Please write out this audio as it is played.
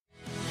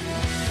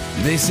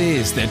This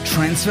is the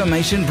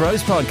Transformation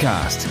Bros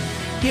Podcast.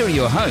 Here are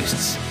your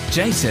hosts,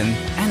 Jason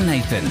and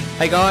Nathan.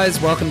 Hey guys,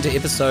 welcome to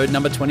episode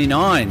number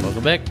 29.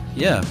 Welcome back.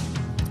 Yeah.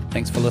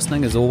 Thanks for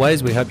listening as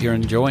always. We hope you're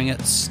enjoying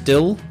it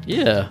still.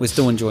 Yeah. We're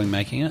still enjoying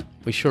making it.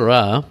 We sure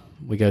are.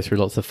 We go through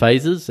lots of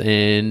phases,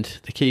 and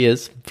the key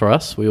is, for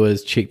us, we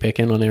always check back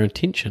in on our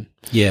intention.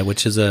 Yeah,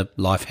 which is a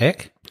life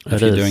hack if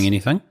It you're is. doing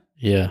anything.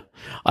 Yeah.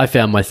 I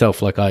found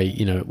myself, like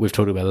we've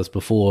talked about this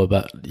before,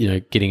 but,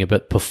 getting a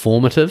bit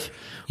performative,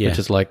 Yeah. which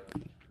is like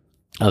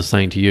I was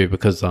saying to you,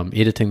 because I'm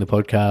editing the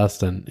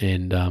podcast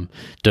and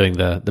doing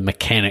the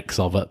mechanics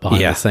of it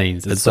behind the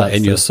scenes.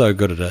 And you're so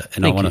good at it.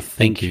 And I want to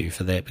Thank thank you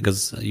for that,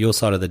 because your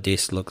side of the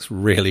desk looks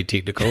really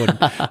technical. And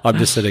I'm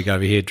just sitting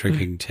over here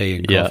drinking tea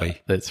and coffee. Yeah,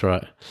 that's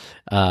right.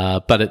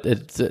 But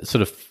it's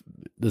sort of,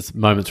 there's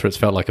moments where it's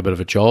felt like a bit of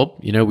a job,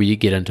 where you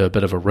get into a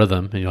bit of a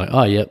rhythm and you're like,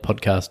 oh yeah,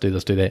 podcast, do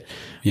this, do that.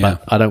 Yeah.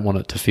 But I don't want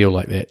it to feel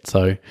like that.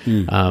 So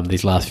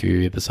these last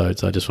few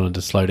episodes, I just wanted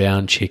to slow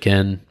down, check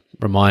in,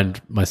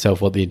 remind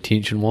myself what the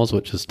intention was,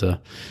 which is to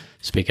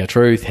speak our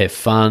truth, have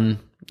fun.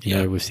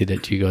 We've said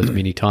that to you guys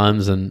many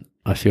times, and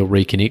I feel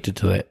reconnected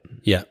to that.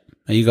 Yeah.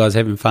 Are you guys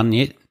having fun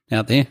yet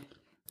out there?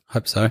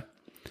 Hope so.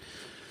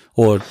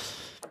 Or Do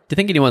you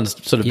think anyone's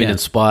sort of been Yeah.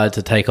 inspired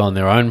to take on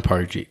their own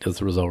project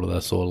as a result of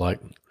this, or like?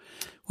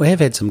 we have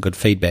had some good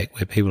feedback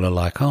where people are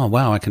like, oh,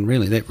 wow, that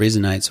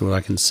resonates, or I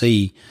can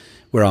see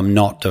where I'm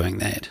not doing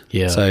that.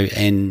 Yeah. So,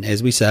 and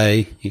as we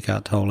say,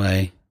 Eckhart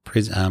Tolle,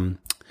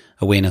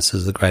 awareness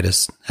is the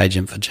greatest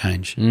agent for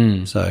change.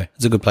 So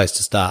it's a good place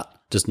to start.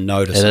 Just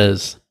notice It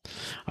is.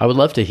 I would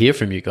love to hear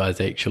from you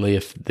guys, actually,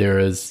 if there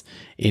is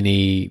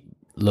any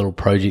little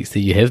projects that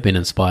you have been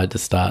inspired to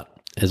start.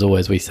 As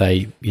always, we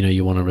say,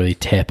 you want to really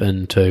tap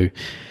into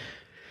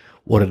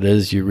what it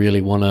is you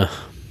really want to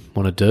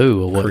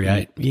do, or what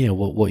Create.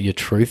 what your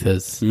truth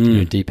is,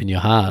 deep in your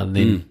heart, and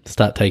then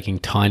start taking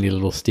tiny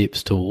little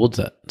steps towards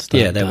it.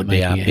 Start, that would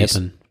be our making it best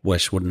happen.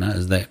 wish, wouldn't it?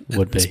 Is that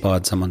Would be.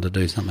 inspired someone to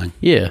do something?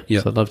 Yeah.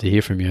 Yep. So I'd love to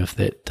hear from you if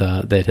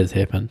that has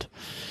happened.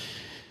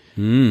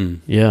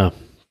 Yeah,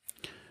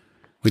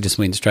 We just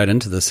went straight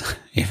into this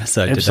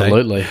episode today.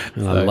 absolutely.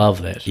 And I So,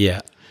 love that. Yeah.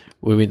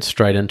 We went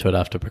straight into it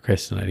after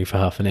procrastinating for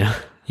half an hour.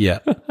 Yeah.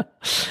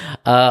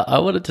 I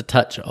wanted to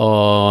touch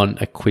on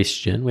a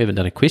question. We haven't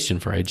done a question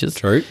for ages.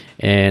 True.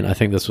 And I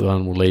think this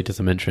one will lead to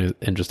some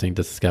interesting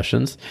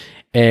discussions.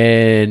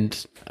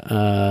 And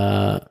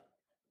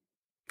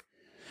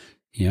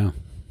Yeah.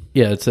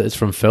 it's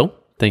from Phil.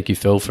 Thank you,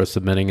 Phil, for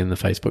submitting in the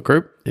Facebook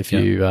group. If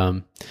you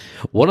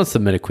want to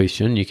submit a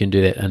question, you can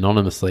do that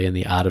anonymously in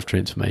the Art of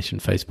Transformation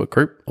Facebook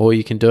group, or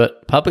you can do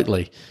it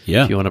publicly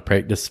Yeah. if you want to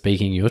practice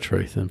speaking your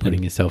truth and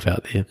putting yourself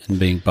out there. And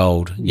being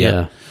bold.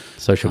 Yeah.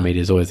 Social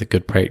media is always a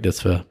good practice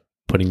for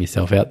putting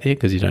yourself out there,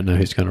 because you don't know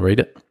who's going to read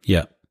it.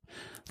 Yeah.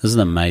 This is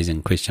an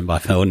amazing question by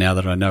Phil, now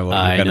that I know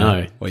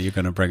what you're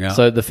going to bring up.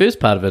 So the first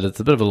part of it, it's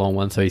a bit of a long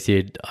one. So he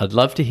said, I'd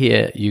love to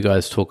hear you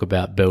guys talk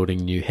about building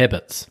new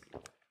habits,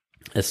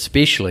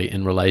 especially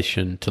in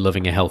relation to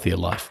living a healthier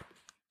life,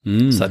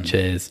 such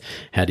as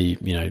how do you,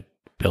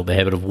 build the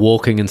habit of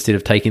walking instead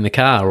of taking the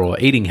car, or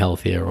eating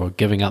healthier, or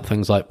giving up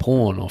things like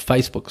porn or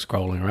Facebook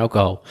scrolling or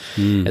alcohol.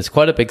 It's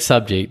quite a big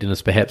subject, and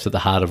it's perhaps at the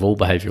heart of all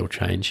behavioral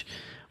change.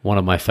 One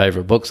of my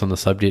favorite books on the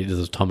subject is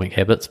Atomic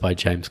Habits by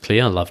James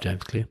Clear. I love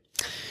James Clear.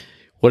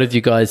 What have you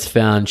guys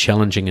found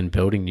challenging in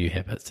building new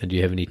habits, and do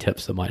you have any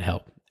tips that might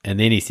help? And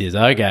then he says,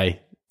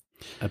 okay,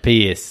 a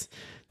PS,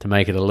 to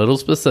make it a little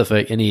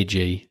specific and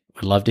edgy,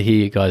 I'd love to hear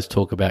you guys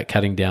talk about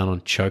cutting down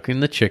on choking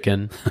the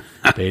chicken,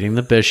 beating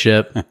the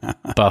bishop,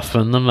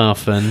 buffing the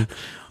muffin,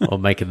 or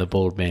making the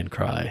bald man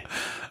cry.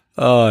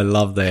 Oh, I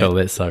love that. Oh,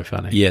 that's so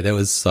funny. Yeah, that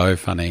was so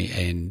funny.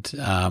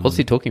 And What's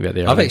he talking about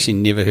there? I've actually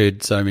never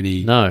heard so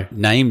many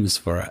names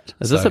for it.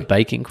 Is this a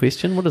baking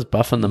question? What does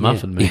buffing the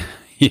muffin mean?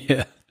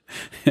 Yeah.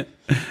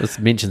 There's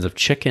mentions of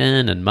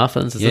chicken and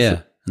muffins. Is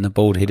Yeah. And the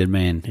bald-headed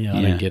man.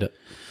 I don't get it.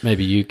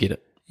 Maybe you get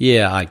it.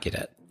 Yeah, I get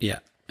it. Yeah.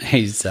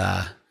 He's,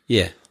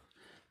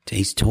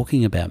 He's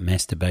talking about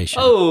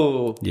masturbation.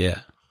 Oh! Yeah.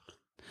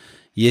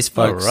 Yes,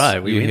 folks. All right,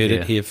 we you went heard there.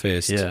 it here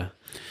first. Yeah.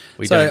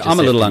 We So don't just I'm a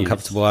have little to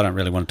uncomfortable. I don't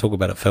really want to talk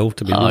about it, Phil,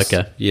 to be honest.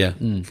 okay. Yeah.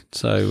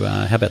 So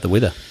how about the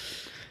weather?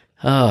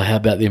 Oh, how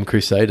about them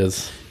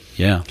Crusaders?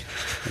 Yeah.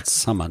 It's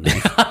summer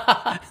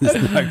now.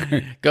 There's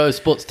no Go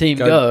sports team,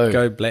 go.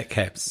 Go Black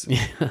Caps.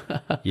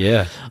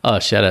 Yeah. Oh,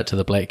 shout out to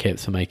the Black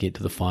Caps for making it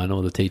to the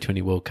final of the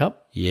T20 World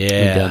Cup.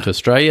 Yeah. Went down to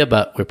Australia,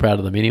 but we're proud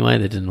of them anyway.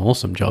 They did an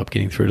awesome job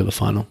getting through to the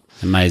final.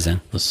 Amazing.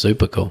 It was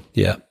super cool.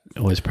 Yeah.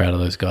 Always proud of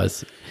those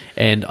guys.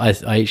 And I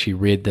actually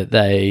read that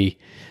they're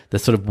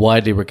sort of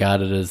widely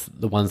regarded as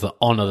the ones that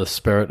honour the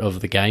spirit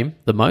of the game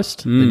the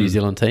most, the New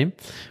Zealand team.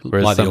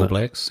 Whereas Like the some All of-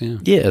 Blacks, yeah.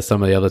 Yeah,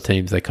 some of the other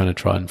teams, they kind of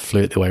try and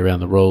flirt their way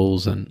around the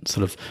rules and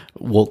sort of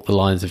walk the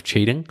lines of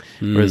cheating.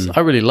 Whereas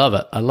I really love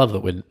it. I love that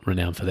we're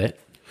renowned for that.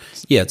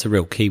 Yeah, it's a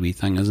real Kiwi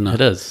thing, isn't it?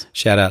 It is.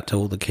 Shout out to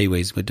all the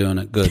Kiwis. We're doing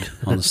it good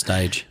on the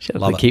stage. Shout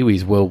out Love to the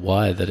Kiwis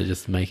worldwide that are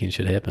just making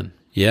shit happen.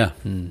 Yeah.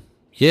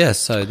 Yeah,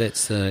 so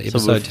that's the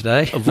episode we've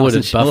today. Avoided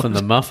Nice and buffing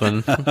the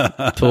muffin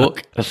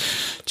talk.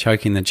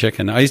 choking the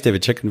chicken. I used to have a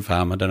chicken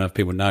farm. I don't know if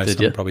people know.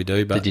 Some you? probably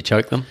do. But Did you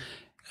choke them?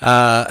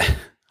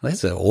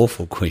 that's an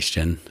awful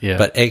question. Yeah.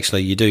 But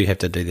actually, you do have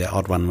to do that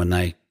odd one when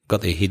they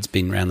got their heads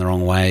bent round the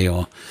wrong way,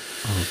 or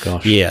Oh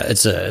gosh. yeah,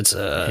 it's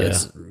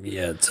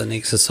an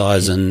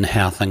exercise in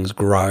how things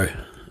grow,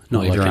 not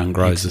Like everyone an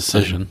grows the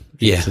same. exorcism.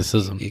 Yeah,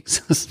 Exorcism.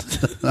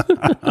 Exorcism.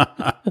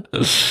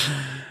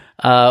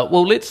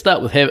 Well, let's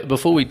start with habit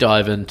before we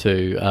dive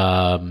into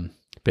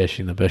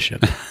bashing the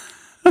bishop,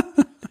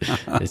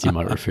 as you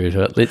might refer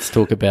to it. Let's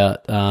talk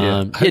about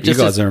I hope you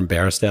guys are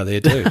embarrassed out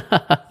there too.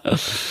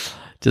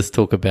 just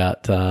talk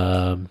about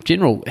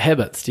general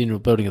habits, general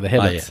building of the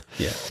habits.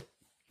 Yeah.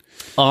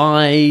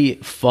 I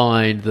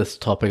find this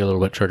topic a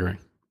little bit triggering.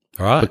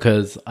 All right.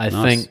 Because I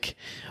think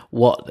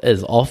what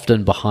is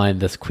often behind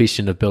this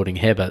question of building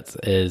habits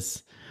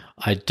is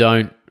I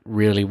don't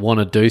really want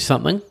to do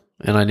something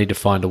and I need to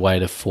find a way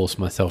to force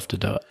myself to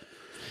do it.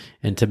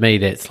 And to me,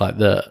 that's like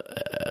the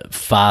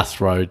fast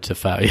road to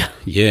failure.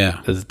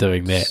 Yeah. Is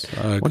doing that.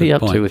 So What are you good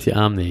up to point. with your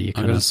arm there? You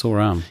I've got a sore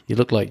arm. you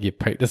look like you're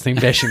practicing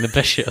bashing the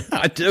bishop.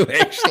 I do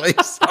actually.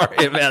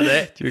 Sorry about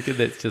that. Do you reckon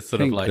that's just sort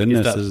Thank of like you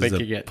goodness start this is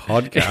thinking a it?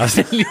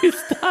 podcast.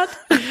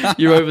 And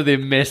you're over there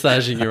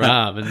massaging your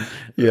arm and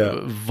Yeah.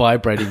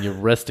 vibrating your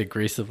wrist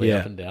aggressively Yeah.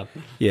 up and down.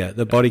 Yeah,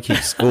 the body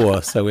keeps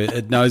score, so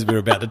it knows we're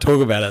about to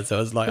talk about it.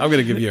 So it's like, I'm going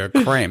to give you a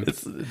cramp.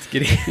 It's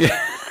getting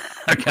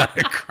I got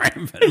a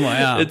cramp in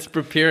my arm. it's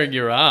preparing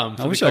your arm.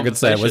 I wish I could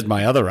say it was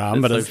my other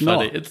arm, but so it's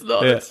funny. not. It's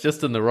not. Yeah. It's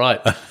just in the right.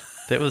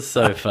 That was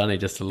so funny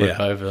just to look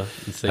Yeah. over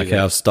and see. Okay, that.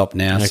 I'll stop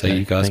now so Okay,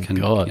 you guys thank can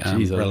God. Jeez, I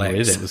don't know where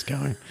relax. that was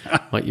going.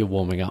 What you're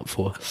warming up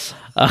for.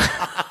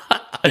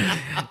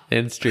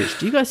 And stretch.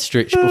 Do you guys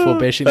stretch before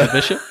bashing the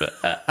bishop?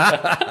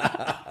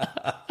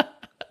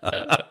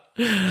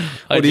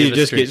 Or do you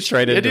just get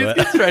straight into it?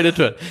 Get straight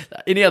into it.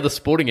 Any other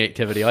sporting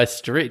activity, I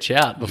stretch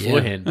out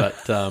beforehand, but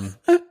if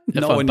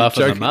Not I'm when you're buffing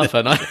the choking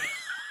muffin,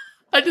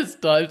 I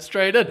just dive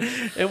straight in.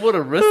 And what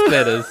a risk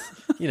that is.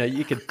 You know,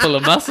 you could pull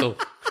a muscle.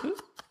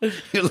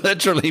 You're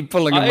literally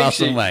pulling a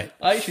muscle, mate.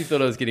 I actually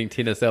thought I was getting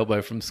tennis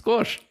elbow from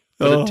squash,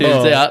 but it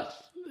turns out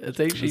it's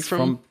actually It's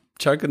from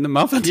choking the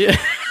muffin. yeah,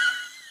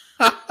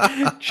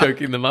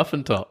 choking the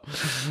muffin top.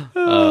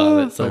 Oh,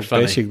 that's so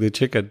funny. Bashing the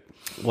chicken.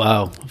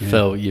 Wow,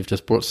 Phil, you've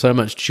just brought so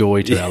much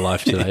joy to our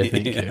life today.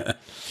 Thank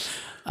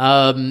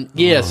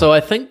you. So I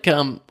think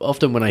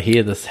often when I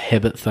hear this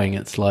habit thing,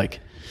 it's like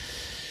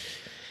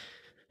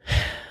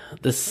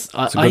this.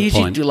 I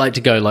usually point. do like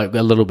to go like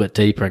a little bit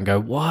deeper and go,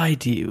 why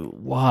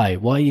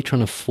are you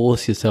trying to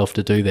force yourself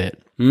to do that?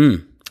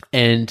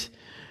 And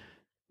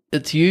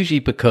it's usually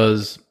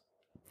because,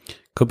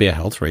 Could be a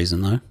health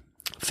reason, though.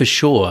 for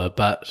sure,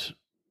 but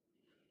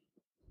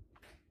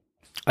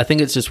I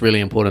think it's just really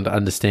important to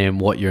understand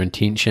what your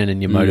intention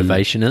and your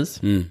motivation is.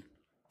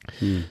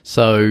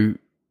 So,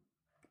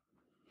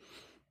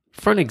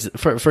 for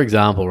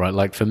example, right,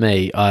 like for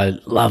me, I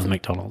love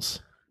McDonald's.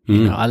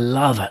 You know, I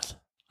love it.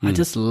 I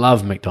just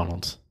love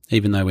McDonald's.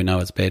 Even though we know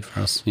it's bad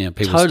for us. Yeah,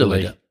 people still eat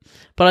Totally. it.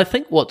 But I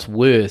think what's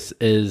worse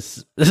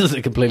is, this is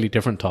a completely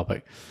different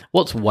topic.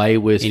 What's way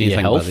worse for your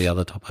Anything health? but the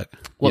other topic.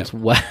 What's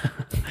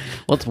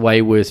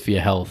way worse for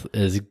your health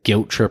is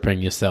guilt tripping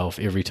yourself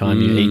every time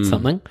you eat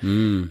something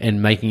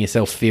and making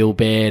yourself feel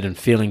bad and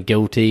feeling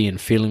guilty and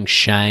feeling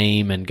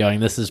shame and going,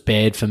 this is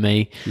bad for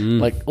me.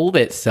 Like all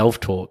that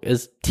self-talk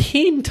is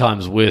 10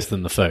 times worse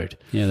than the food.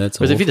 Yeah, that's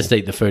Because if you awful. just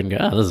eat the food and go,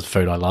 oh, this is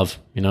food I love,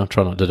 you know,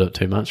 try not to do it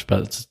too much,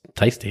 but it's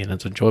tasty and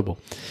it's enjoyable.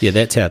 Yeah,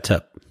 that's our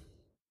tip.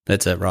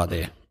 That's it right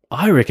there.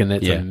 I reckon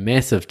that's Yeah. a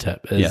massive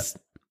tip is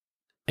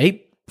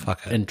eat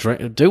Fuck it. and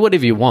drink, do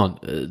whatever you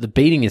want. The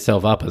beating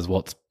yourself up is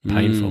what's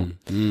painful.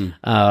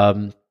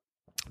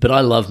 But I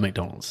love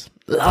McDonald's.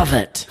 Love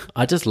it.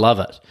 I just love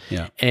it.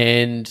 Yeah.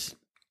 And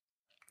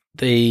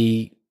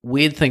the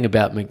weird thing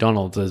about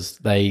McDonald's is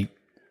they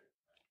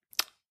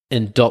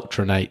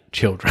indoctrinate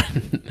children.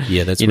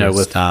 Yeah, that's you where know, it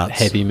with starts.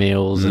 Happy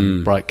Meals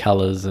and bright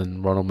colours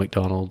and Ronald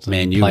McDonald's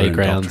Man, and you were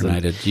playgrounds. And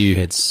indoctrinated. You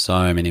had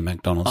so many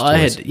McDonald's I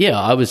toys.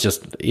 was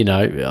just, you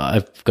know,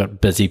 I've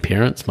got busy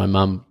parents. My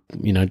mum,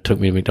 you know, took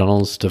me to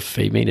McDonald's to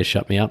feed me, to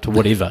shut me up, to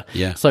whatever.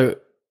 Yeah. So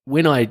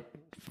when I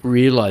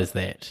realised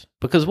that,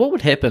 because what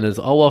would happen is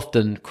I'll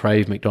often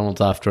crave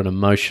McDonald's after an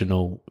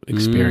emotional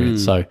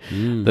experience. So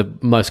the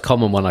most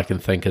common one I can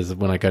think is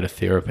when I go to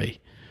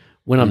therapy.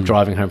 When I'm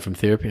driving home from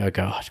therapy, I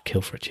go, oh, I'd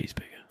kill for a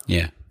cheeseburger.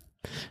 Yeah.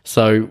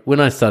 So when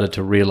I started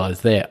to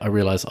realise that, I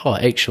realised, oh,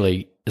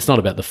 actually, it's not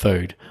about the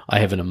food. I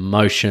have an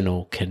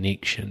emotional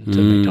connection to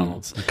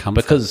McDonald's.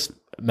 comfort. Because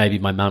maybe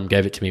my mum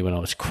gave it to me when I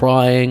was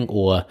crying,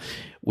 or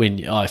when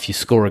if you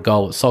score a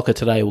goal at soccer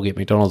today, we'll get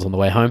McDonald's on the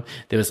way home.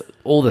 There was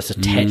all this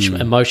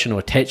attachment, emotional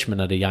attachment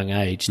at a young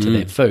age to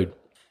that food.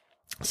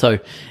 So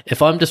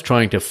if I'm just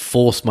trying to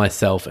force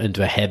myself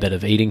into a habit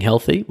of eating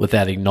healthy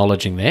without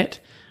acknowledging that,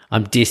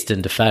 I'm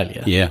destined to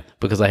failure. Yeah.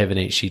 Because I haven't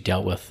actually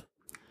dealt with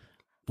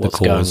what's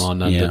The going cause. on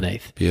Yeah.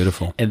 underneath.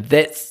 Beautiful. And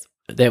that's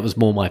that was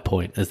more my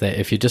point, is that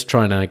if you're just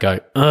trying to go,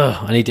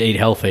 I need to eat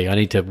healthy, I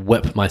need to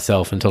whip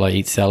myself until I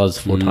eat salads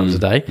 4 times a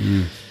day,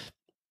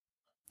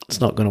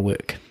 it's not going to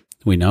work.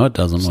 We know it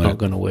doesn't work. It's not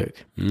going to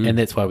work. And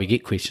that's why we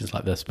get questions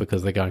like this,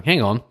 because they're going,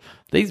 hang on,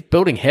 these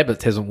building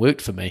habits hasn't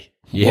worked for me.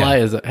 Yeah. Why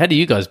is it? How do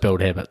you guys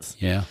build habits?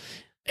 Yeah.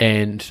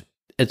 And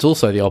it's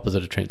also the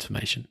opposite of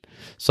transformation.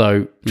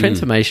 So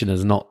transformation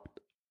is not,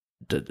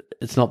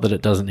 it's not that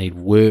it doesn't need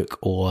work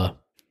or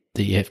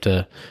that you have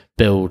to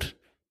build,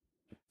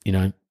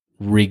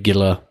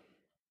 regular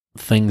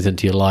things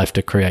into your life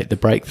to create the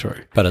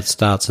breakthrough. But it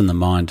starts in the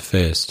mind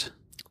first.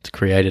 It's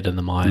created in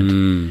the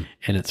mind.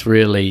 And it's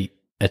really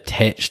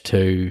attached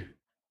to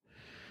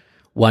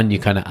one,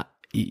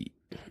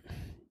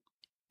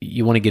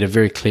 you want to get a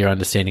very clear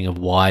understanding of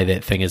why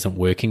that thing isn't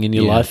working in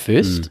your life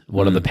first.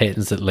 What are the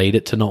patterns that lead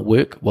it to not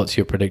work? What's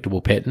your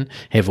predictable pattern?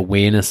 Have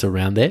awareness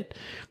around that.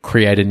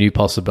 Create a new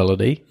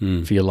possibility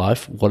for your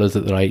life. What is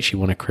it that I actually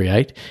want to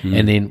create?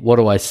 And then what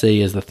do I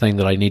see as the thing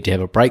that I need to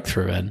have a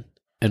breakthrough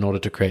in order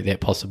to create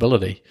that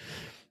possibility?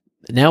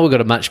 Now we've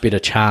got a much better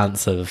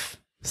chance of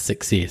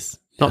success.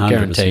 Not 100%.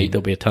 Guaranteed.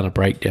 There'll be a ton of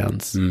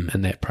breakdowns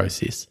in that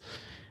process.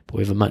 But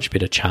we have a much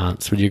better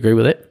chance. Would you agree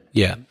with that?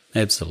 Yeah,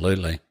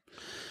 absolutely.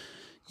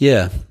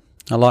 Yeah,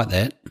 I like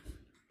that.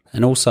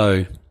 And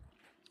also,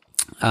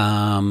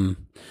 I've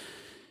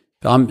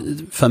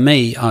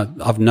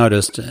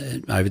noticed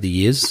over the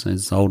years,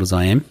 as old as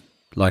I am,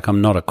 like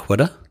I'm not a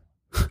quitter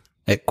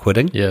at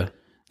quitting. Yeah.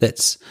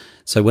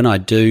 So when I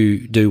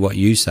do what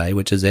you say,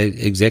 which is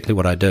exactly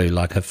what I do,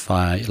 like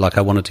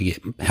I wanted to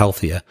get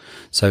healthier.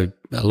 So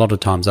a lot of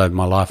times over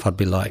my life, I'd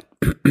be like,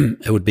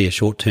 it would be a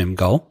short-term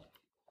goal,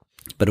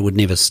 but it would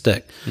never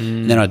stick.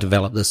 And then I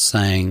developed this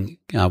saying,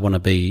 I want to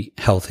be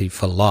healthy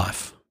for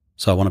life.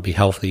 So I want to be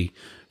healthy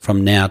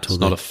from now till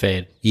not a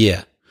fad.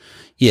 Yeah.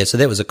 Yeah. So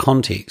that was a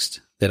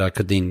context that I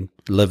could then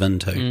live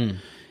into.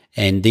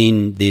 And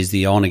then there's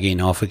the on again,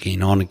 off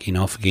again, on again,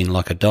 off again,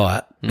 like a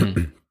diet.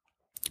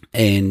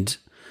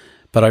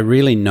 But I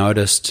really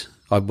noticed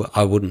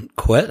I wouldn't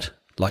quit,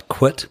 like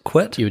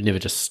quit. You would never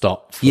just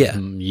stop for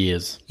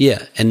years.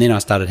 Yeah. And then I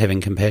started having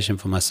compassion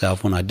for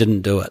myself when I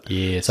didn't do it.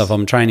 Yes. So if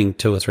I'm training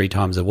 2 or 3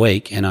 times a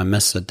week and I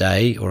miss a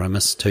day or I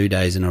miss 2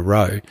 days in a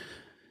row,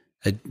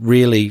 it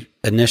really,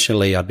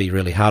 initially I'd be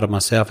really hard on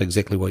myself,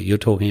 exactly what you're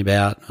talking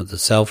about, with the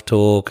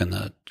self-talk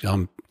and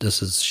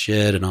this is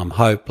shit and I'm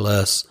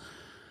hopeless.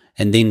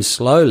 And then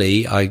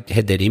slowly I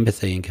had that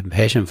empathy and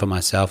compassion for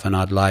myself, and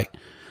I'd like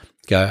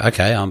go,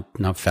 okay,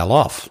 I fell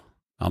off.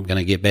 I'm going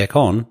to get back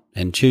on,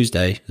 and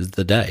Tuesday is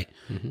the day.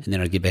 And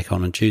then I'd get back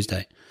on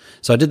Tuesday.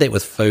 So I did that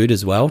with food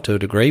as well, to a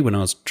degree, when I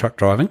was truck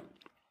driving.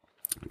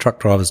 Truck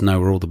drivers know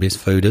where all the best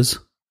food is.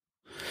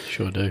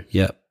 Sure do.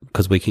 Yeah,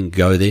 because we can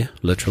go there,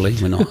 literally.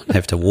 We not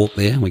have to walk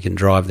there. We can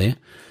drive there.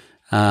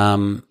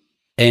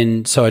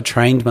 And so I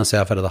trained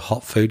myself out of the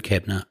hot food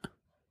cabinet,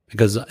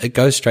 because it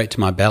goes straight to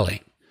my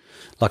belly.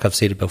 Like I've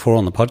said it before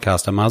on the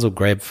podcast, I might as well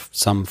grab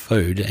some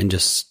food and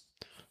just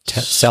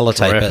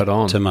sellotape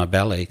it to my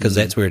belly, because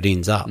that's where it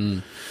ends up.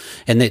 And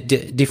that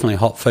definitely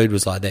hot food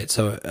was like that.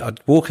 So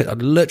I'd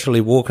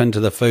literally walk into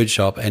the food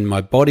shop and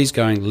my body's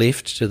going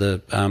left to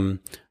the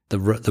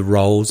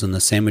rolls and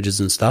the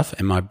sandwiches and stuff,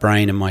 and my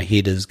brain and my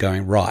head is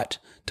going right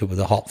to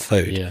the hot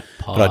food. Yeah,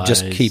 pies, but I'd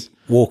just keep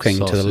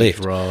walking to the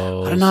left.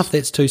 Rolls. I don't know if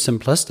that's too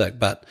simplistic,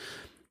 but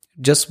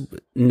just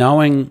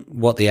knowing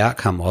what the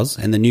outcome was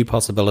and the new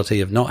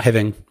possibility of not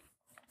having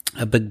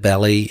a big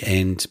belly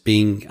and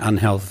being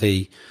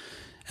unhealthy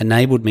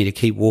enabled me to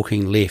keep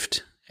walking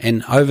left.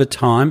 And over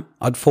time,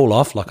 I'd fall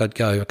off. Like I'd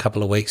go a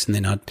couple of weeks and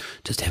then I'd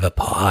just have a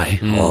pie.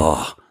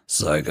 Oh,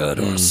 so good.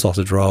 Or a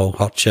sausage roll,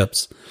 hot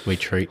chips. We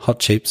treat. Hot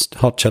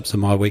chips are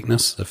my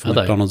weakness. If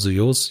McDonald's are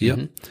yours,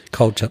 yeah.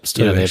 Cold chips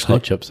too, They have actually.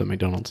 hot chips at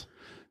McDonald's.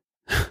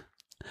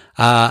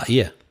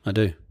 Yeah, I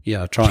do.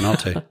 Yeah, I try not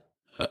to.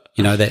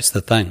 That's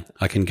the thing.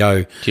 I can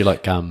go. Do you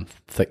like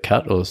thick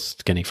cut or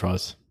skinny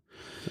fries?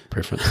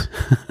 Preference?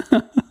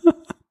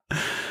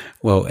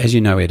 Well, as you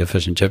know, we're at a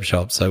fish and chip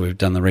shop, so we've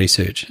done the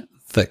research.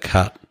 Thick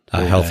cut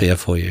are healthier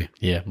for you.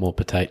 Yeah, more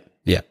potato.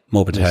 Yeah,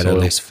 more potato,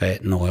 less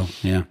fat and oil.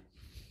 Yeah.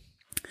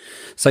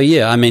 So,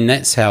 yeah, I mean,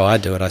 that's how I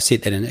do it. I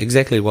set that in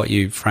exactly what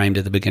you framed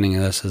at the beginning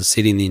of this, is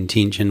setting the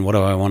intention. What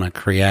do I want to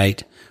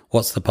create?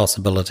 What's the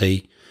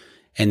possibility?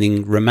 And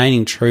then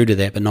remaining true to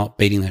that, but not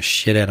beating the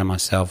shit out of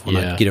myself when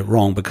I get it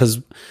wrong.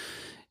 Because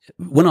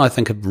when I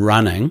think of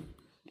running,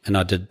 and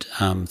I did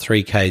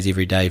 3Ks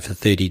every day for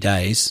 30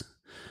 days,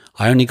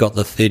 I only got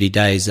the 30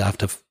 days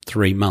after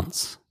 3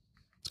 months,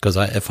 because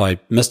if I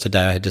missed a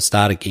day, I had to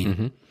start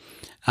again.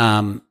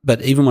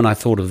 But even when I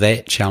thought of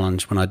that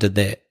challenge, when I did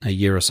that a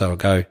year or so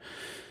ago,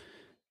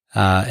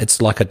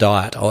 it's like a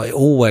diet. I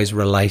always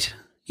relate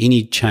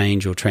any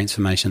change or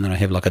transformation that I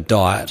have like a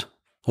diet,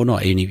 or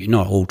not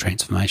all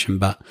transformation,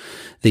 but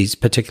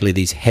particularly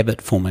these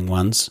habit forming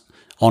ones,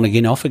 on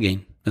again, off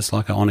again. It's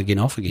like an on again,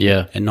 off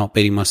again, and not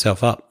beating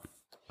myself up.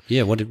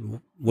 Yeah,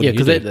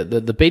 because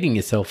the beating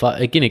yourself up,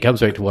 again, it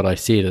comes back to what I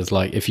said, is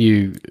like if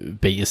you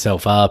beat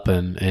yourself up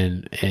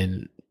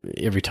and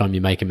every time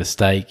you make a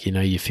mistake,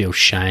 you feel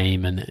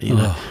shame, and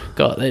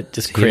God, that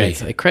just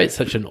creates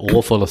such an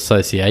awful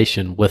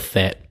association with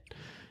that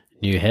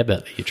new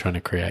habit that you're trying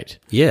to create.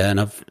 Yeah, and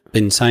I've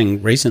been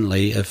saying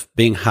recently, if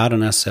being hard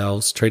on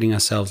ourselves, treating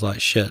ourselves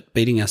like shit,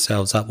 beating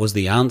ourselves up was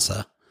the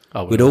answer,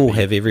 we'd all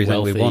have everything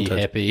wealthy, we wanted.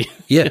 Happy,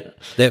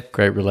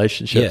 great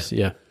relationships.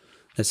 Yeah,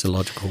 that's the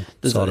logical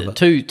side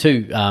of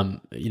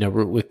it.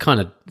 We're kind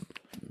of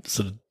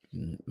sort of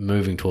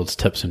moving towards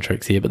tips and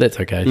tricks here, but that's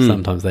okay.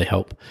 Sometimes they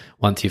help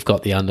once you've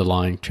got the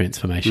underlying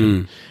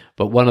transformation.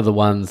 But one of the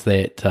ones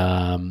that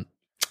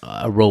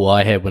a rule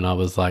I had when I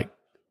was like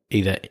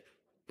either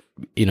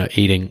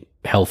eating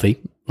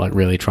healthy, like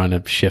really trying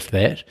to shift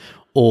that,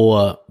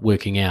 or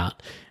working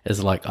out,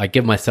 is like I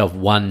give myself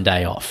 1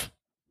 day off,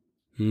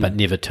 but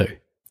never 2.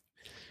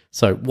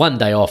 So 1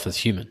 day off is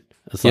human.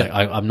 It's like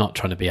I'm not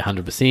trying to be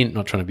 100%,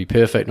 not trying to be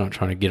perfect, not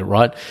trying to get it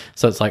right.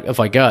 So it's like if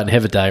I go out and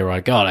have a day where I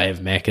have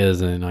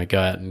Maccas and I go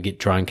out and get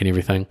drunk and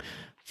everything,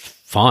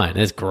 fine,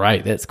 that's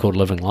great. That's called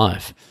living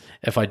life.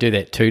 If I do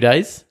that 2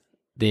 days,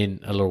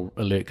 then a little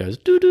alert goes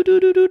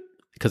do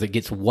because it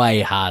gets way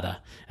harder.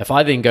 If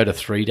I then go to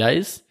 3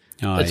 days,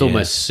 it's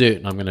almost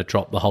certain I'm going to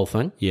drop the whole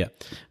thing. Yeah.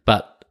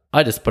 But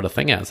I just put a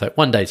thing out. So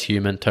 1 day's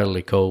human,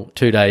 totally cool.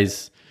 2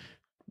 days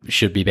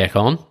should be back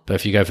on. But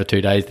if you go for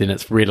 2 days, then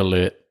it's red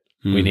alert.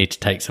 We need to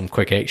take some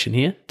quick action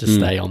here to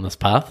stay on this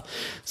path.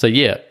 So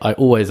I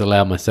always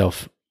allow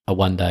myself a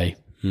 1 day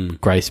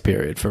grace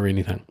period for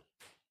anything.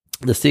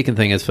 The second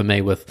thing is for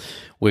me with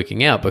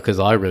working out, because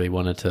I really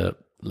wanted to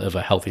live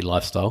a healthy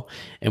lifestyle.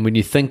 And when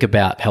you think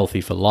about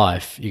healthy for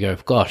life, you go,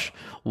 gosh,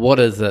 what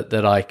is it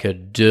that I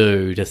could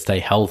do to stay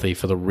healthy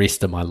for the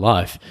rest of my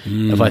life?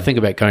 If I think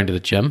about going to the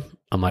gym,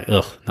 I'm like,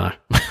 ugh, no,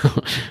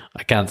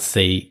 I can't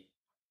see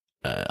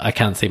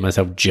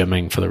myself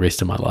gymming for the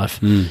rest of my life.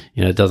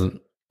 It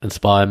doesn't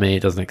inspire me,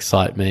 it doesn't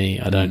excite me.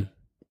 I don't,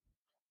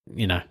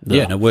 and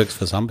it works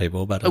for some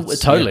people, but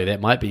totally that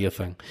might be a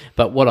thing.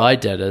 But what I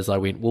did is I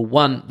went,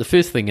 the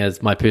first thing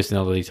is my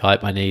personality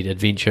type. I need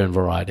adventure and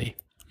variety.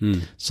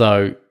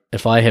 So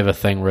if I have a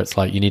thing where it's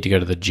like you need to go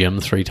to the gym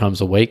 3 times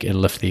a week and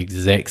lift the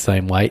exact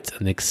same weights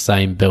in the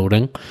same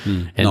building,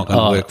 and not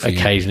gonna work for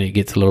occasionally it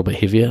gets a little bit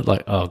heavier,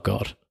 like, oh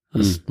God,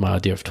 this is my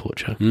idea of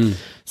torture.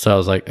 So I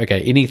was like,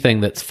 okay, anything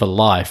that's for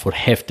life would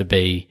have to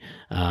be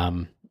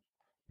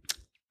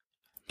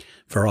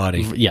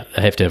variety. Yeah,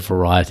 they have to have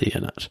variety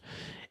in it.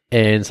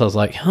 And so I was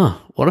like,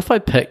 what if I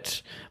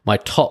picked my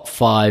top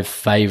 5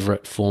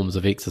 favorite forms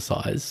of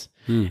exercise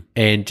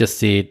and just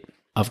said,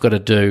 I've got to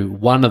do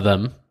one of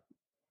them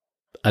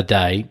a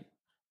day,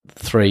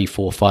 3,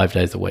 4, 5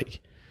 days a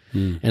week.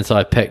 And so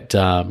I picked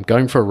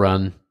going for a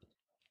run,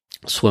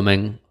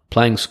 swimming,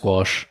 playing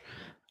squash,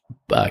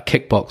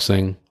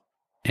 kickboxing,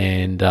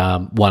 and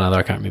one other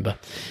I can't remember.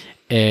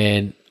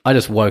 And I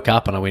just woke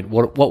up and I went,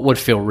 what would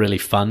feel really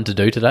fun to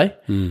do today?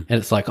 And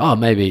it's like,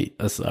 maybe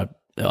I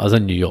was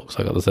in New York,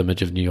 so I got this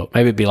image of New York.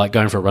 Maybe it'd be like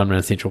going for a run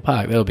around Central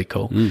Park. That would be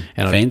cool.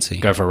 And fancy.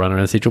 I'd go for a run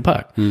around Central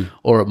Park.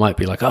 Or it might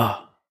be like,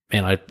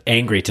 man, I'm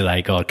angry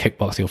today. God,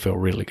 kickboxing will feel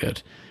really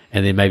good.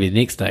 And then maybe the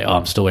next day,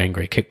 I'm still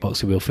angry.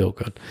 Kickboxing will feel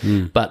good.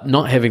 But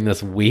not having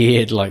this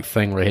weird like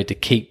thing where I had to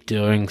keep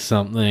doing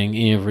something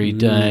every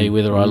day,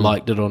 whether I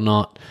liked it or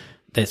not,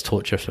 that's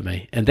torture for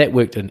me. And that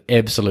worked an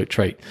absolute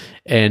treat.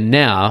 And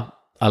now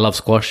I love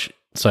squash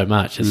so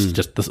much. It's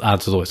just, this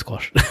answer's always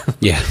squash.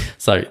 Yeah.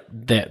 So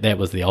that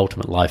was the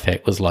ultimate life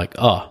hack, was like,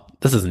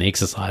 this is an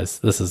exercise.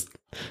 This is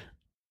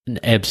an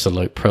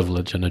absolute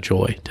privilege and a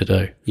joy to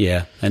do.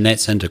 Yeah. And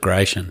that's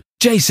integration.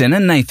 Jason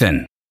and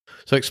Nathan.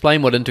 So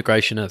explain what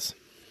integration is.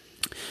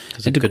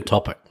 It's a good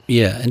topic.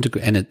 Yeah.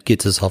 And it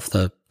gets us off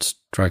the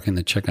stroking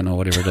the chicken or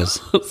whatever it is.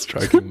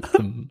 Stroking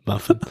the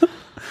muffin.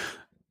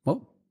 What?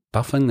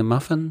 Buffing the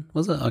muffin?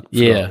 Was it?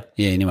 Yeah.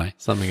 Yeah. Anyway.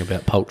 Something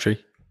about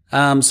poultry.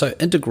 So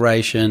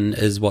integration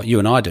is what you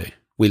and I do.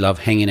 We love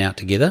hanging out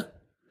together,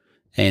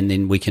 and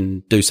then we can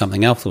do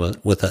something else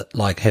with it.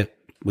 Like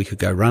we could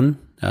go run.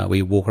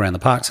 We walk around the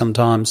park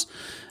sometimes.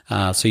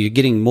 So you're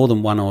getting more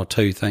than 1 or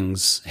 2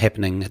 things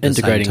happening at the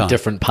same time. Integrating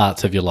different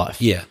parts of your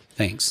life. Yeah.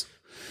 Thanks.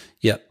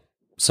 Yep.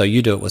 So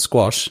you do it with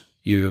squash.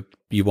 You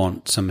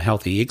want some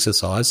healthy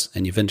exercise,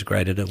 and you've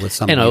integrated it with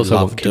something. And I also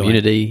love have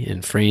community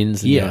and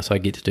friends. And, so I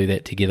get to do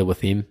that together with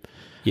them.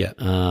 Yeah.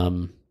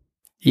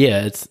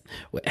 It's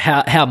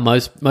how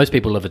most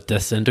people live a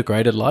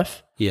disintegrated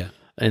life. Yeah.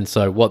 And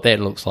so what that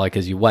looks like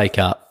is you wake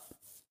up,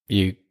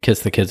 you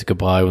kiss the kids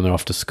goodbye when they're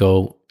off to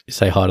school, you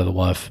say hi to the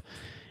wife,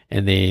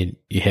 and then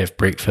you have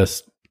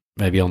breakfast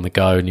maybe on the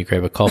go, and you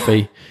grab a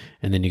coffee,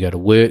 and then you go to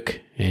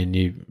work and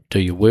you do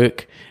your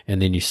work,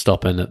 and then you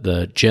stop in at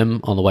the gym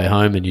on the way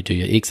home and you do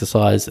your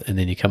exercise, and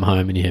then you come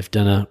home and you have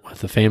dinner with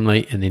the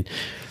family, and then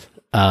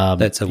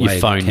that's a way you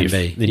phone it can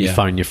be. Then you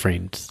phone your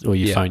friend, or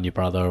you phone your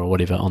brother or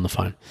whatever on the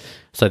phone.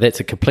 So that's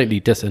a completely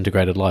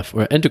disintegrated life.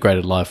 Where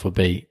integrated life would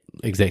be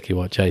exactly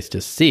what Jace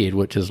just said,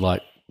 which is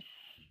like,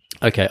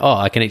 okay,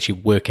 I can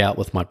actually work out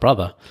with my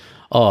brother.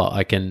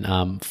 I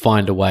can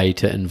find a way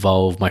to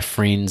involve my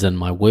friends in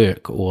my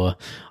work, or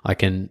I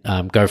can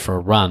go for a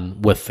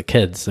run with the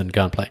kids and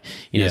go and play.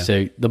 You know,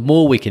 so the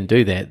more we can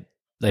do that,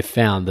 they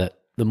found that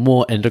the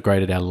more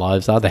integrated our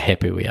lives are, the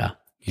happier we are.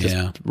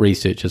 Just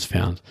research has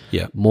found.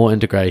 Yeah. More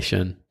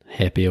integration,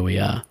 happier we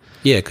are.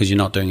 Yeah, because you're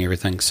not doing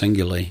everything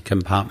singularly,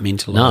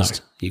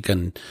 compartmentalized.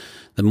 No.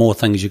 The more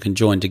things you can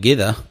join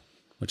together,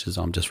 which is,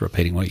 I'm just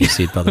repeating what you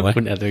said, by the way.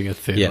 We're now doing a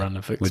third run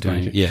of fixed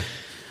motion. It's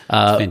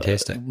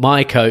fantastic.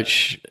 My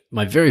coach,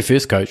 my very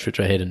first coach, which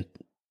I had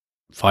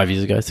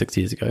 6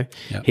 years ago,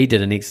 he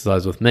did an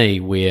exercise with me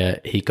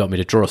where he got me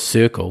to draw a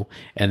circle,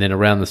 and then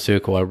around the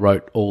circle I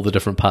wrote all the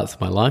different parts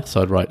of my life.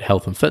 So I'd write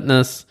health and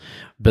fitness,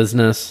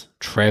 business,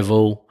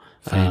 travel,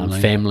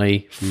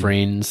 family,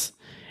 friends,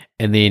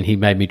 and then he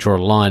made me draw a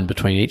line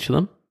between each of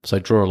them. So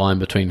draw a line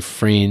between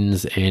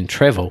friends and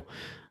travel.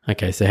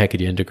 Okay, so how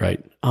could you integrate?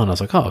 Oh, and I was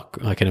like,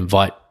 I can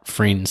invite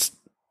friends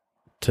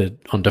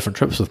on different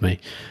trips with me.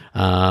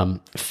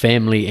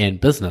 Family and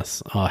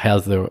business. Oh,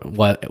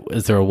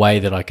 is there a way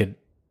that I could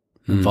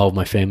involve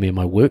my family in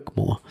my work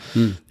more?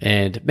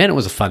 And man, it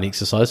was a fun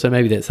exercise. So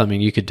maybe that's something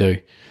you could do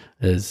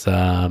is,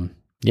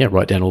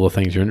 write down all the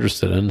things you're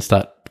interested in and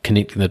start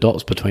connecting the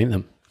dots between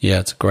them. Yeah,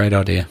 it's a great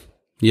idea.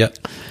 Yep.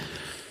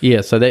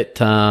 Yeah, so that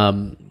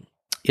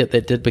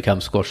that did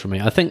become squash for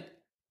me. I think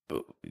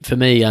for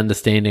me,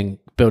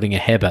 building a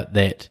habit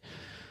that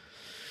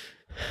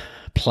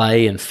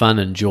play and fun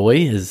and joy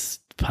is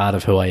part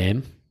of who I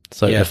am.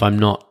 So if I'm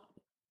not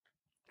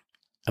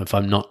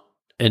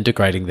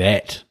integrating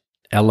that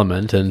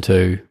element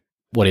into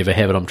whatever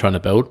habit I'm trying to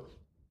build,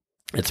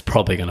 it's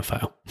probably going to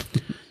fail.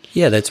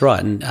 Yeah, that's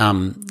right. And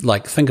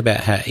think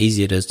about how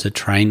easy it is to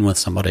train with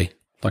somebody.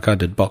 Like I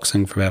did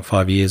boxing for about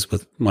 5 years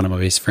with one of my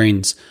best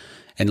friends,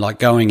 and like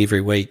going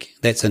every week,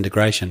 that's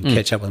integration.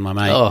 Catch up with my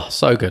mate. Oh,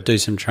 so good. Do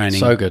some training.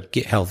 So good.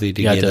 Get healthy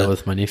together. Yeah, I did it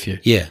with my nephew.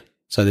 Yeah.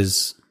 So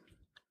there's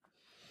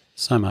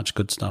so much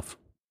good stuff.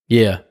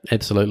 Yeah,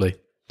 absolutely.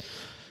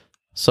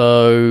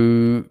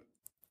 So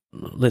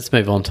let's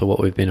move on to what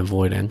we've been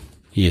avoiding.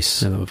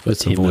 Yes,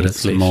 let's avoid it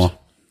some more.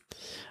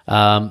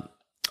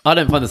 I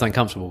don't find this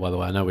uncomfortable, by the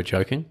way. I know we're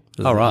joking.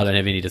 Oh, right. I don't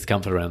have any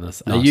discomfort around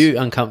this. Nice. Are you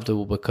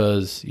uncomfortable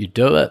because you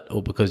do it,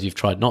 or because you've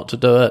tried not to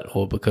do it,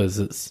 or because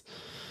it's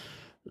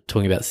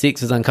talking about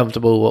sex is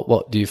uncomfortable?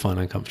 What do you find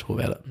uncomfortable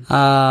about it?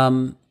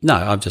 No,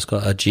 I've just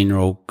got a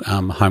general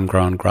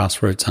homegrown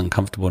grassroots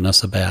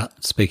uncomfortableness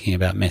about speaking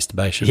about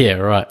masturbation. Yeah,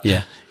 right.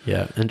 Yeah.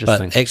 Yeah,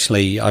 interesting. But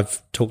actually,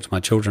 I've talked to my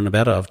children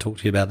about it. I've talked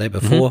to you about that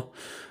before.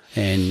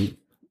 And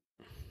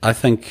I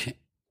think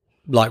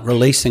like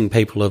releasing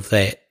people of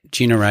that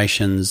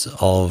generations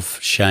of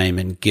shame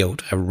and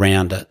guilt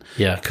around it.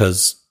 Yeah.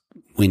 Because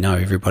we know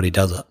everybody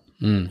does it,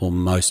 or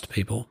most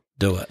people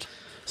do it.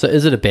 So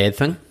is it a bad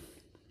thing?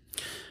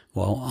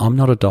 Well, I'm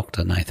not a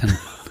doctor, Nathan.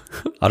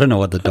 I don't know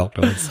what the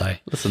doctor would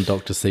say. Listen,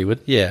 Dr.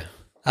 Seward. Yeah.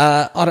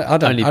 I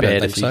don't Only I don't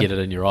bad think if you so. get it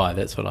in your eye.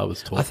 That's what I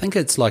was taught. I think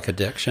it's like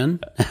addiction.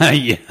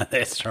 Yeah,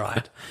 that's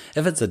right.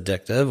 If it's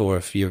addictive, or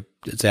if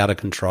it's out of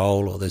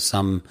control, or there's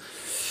some,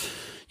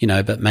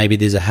 but maybe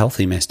there's a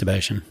healthy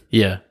masturbation.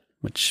 Yeah.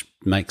 Which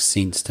makes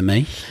sense to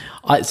me.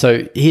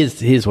 So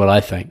here's what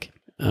I think.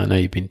 I know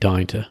you've been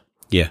dying to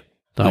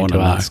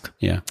ask.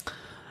 Yeah.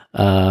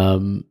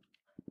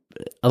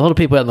 A lot of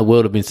people out in the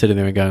world have been sitting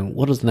there and going,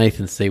 what does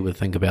Nathan Seward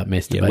think about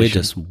masturbation? Yeah, we're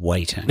just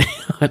waiting.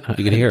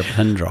 You can hear a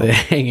pin drop. They're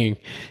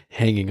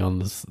hanging on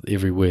this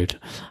every word.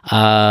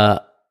 I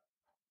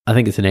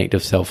think it's an act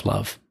of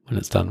self-love when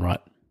it's done right.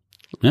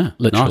 Yeah,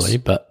 literally. Nice.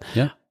 But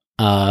yeah,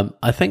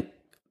 I think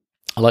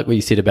I like what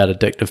you said about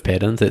addictive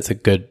patterns. That's a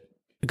good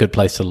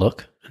place to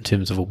look in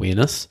terms of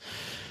awareness.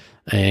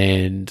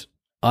 And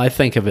I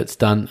think if it's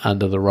done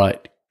under the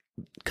right,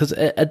 because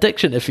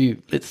addiction,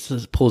 let's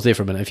just pause there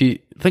for a minute. If you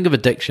think of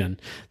addiction,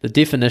 the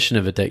definition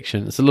of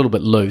addiction, it's a little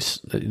bit loose.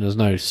 There's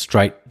no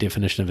straight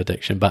definition of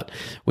addiction, but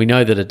we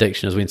know that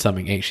addiction is when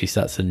something actually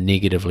starts to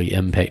negatively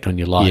impact on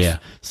your life,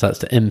 starts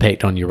to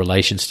impact on your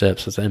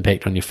relationships, starts to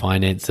impact on your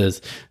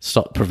finances,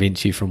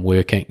 prevents you from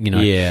working.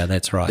 Yeah,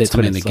 that's right. That's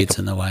something when that gets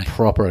in the way.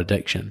 Proper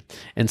addiction.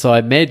 And so I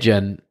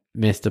imagine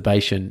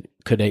masturbation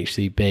could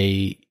actually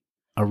be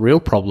a real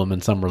problem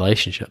in some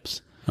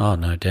relationships. Oh,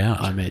 no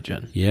doubt. I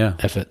imagine. Yeah.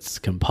 If it's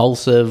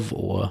compulsive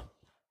or...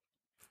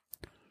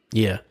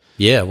 Yeah.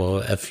 Yeah, well,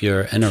 if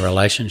you're in a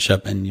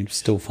relationship and you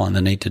still find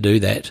the need to do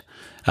that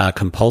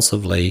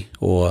compulsively,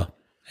 or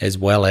as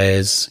well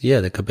as,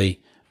 there could be,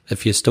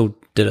 if you still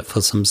did it for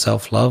some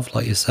self-love,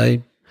 like you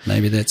say,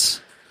 maybe that's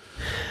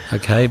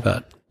okay,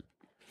 but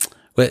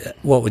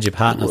what would your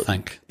partner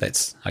think?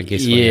 That's, I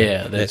guess.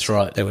 That's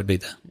right. That would be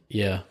the...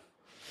 Yeah.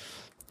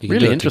 You can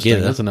really do it interesting,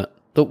 together. isn't it?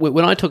 But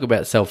when I talk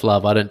about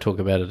self-love, I don't talk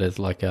about it as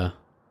like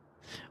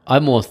I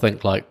more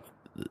think like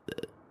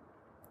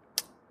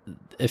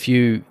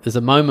there's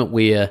a moment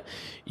where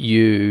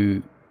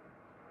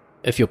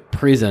if you're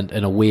present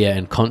and aware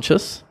and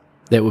conscious,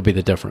 that would be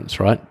the difference,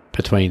 right?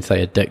 Between,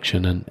 say,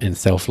 addiction and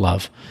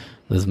self-love.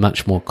 There's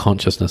much more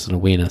consciousness and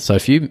awareness. So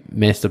if you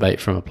masturbate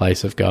from a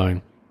place of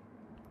going,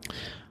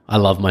 I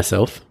love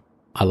myself,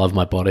 I love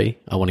my body.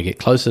 I want to get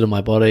closer to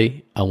my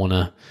body.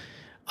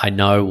 I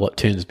know what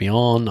turns me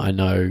on. I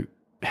know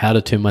how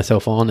to turn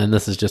myself on. And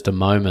this is just a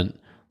moment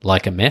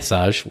like a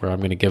massage where I'm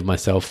going to give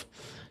myself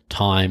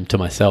time to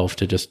myself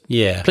to just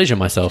pleasure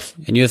myself.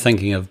 And you're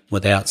thinking of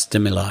without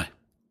stimuli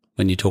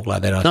when you talk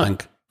like that, I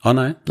think. Oh,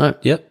 no? No.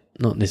 Yep.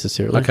 Not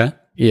necessarily. Okay.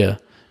 Yeah. You're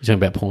talking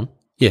about porn?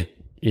 Yeah.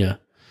 Yeah.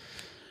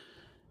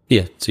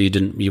 Yeah. So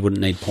you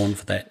wouldn't need porn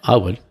for that? I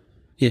would.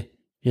 Yeah.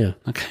 Yeah.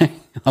 Okay.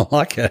 I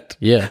like it.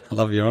 Yeah. I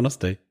love your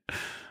honesty.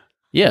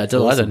 Yeah, I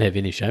don't have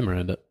any shame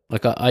around it.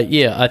 Like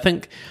I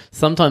think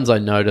sometimes I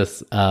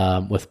notice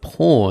with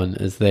porn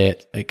is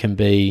that it can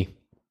be,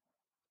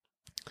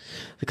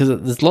 because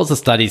there's lots of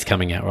studies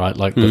coming out, right?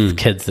 Like with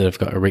kids that have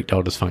got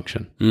erectile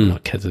dysfunction.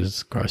 Not kids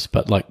is gross,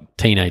 but like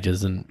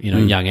teenagers and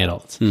young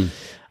adults,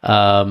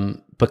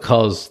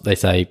 because they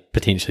say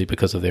potentially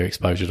because of their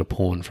exposure to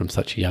porn from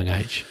such a young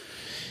age.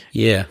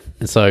 Yeah.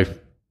 And so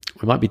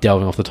we might be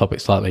delving off the topic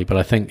slightly, but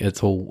I think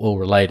it's all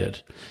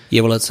related.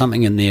 Yeah, well, it's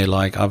something in there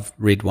like I've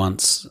read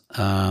once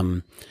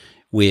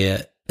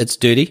where it's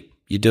dirty.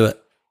 You do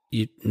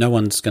it. No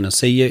one's going to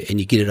see you, and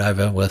you get it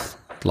over with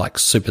like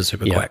super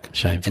quick.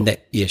 Shameful.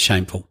 And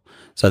shameful.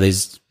 So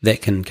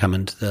that can come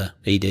into the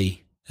ED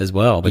as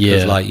well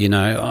because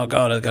oh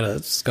God,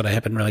 it's got to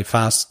happen really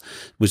fast.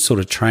 We're sort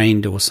of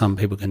trained, or some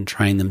people can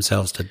train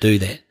themselves to do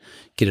that,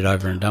 get it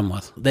over and done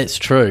with. That's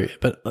true.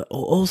 But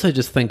also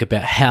just think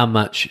about how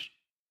much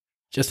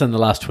just in the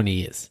last 20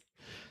 years.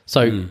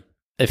 So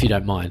if you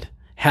don't mind,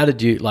 how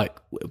did you, like,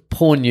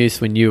 porn use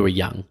when you were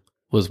young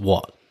was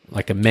what?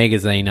 Like a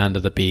magazine under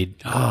the bed?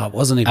 Oh, it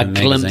wasn't even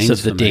a glimpse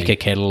of the Decca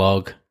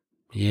catalogue.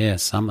 Yeah,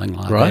 something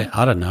like that.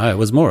 I don't know. It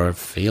was more a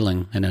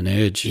feeling and an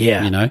urge,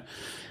 and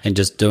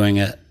just doing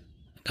it.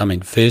 I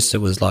mean, first it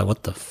was like,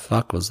 what the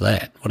fuck was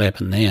that? What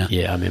happened there?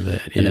 Yeah, I remember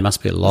that. Yeah. And there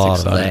must be a lot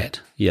of that.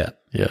 Yeah.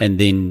 And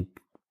then,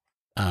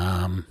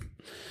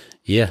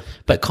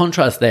 But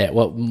contrast that.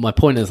 Well, my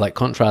point is like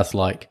contrast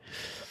like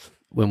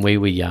when we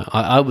were young.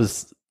 I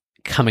was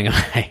coming of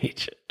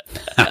age.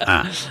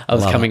 I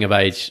was coming of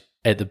age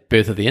at the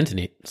birth of the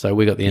internet. So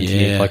we got the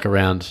internet like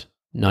around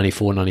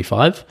 94,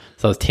 95.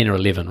 So I was 10 or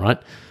 11, right?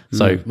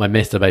 So my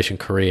masturbation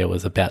career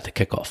was about to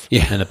kick off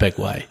in a big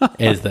way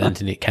as the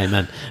internet came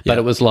in. But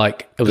it was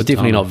like, it was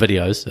definitely not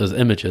videos. It was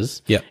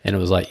images. Yeah. And it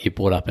was like you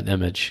brought up an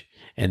image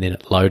and then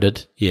it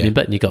loaded. Yeah.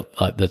 Remember? And you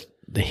got like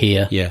the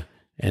hair. Yeah.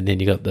 And then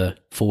you got the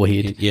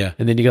forehead. Yeah.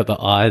 And then you got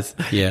the eyes.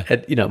 Yeah.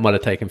 And, it might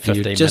have taken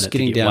 15 minutes just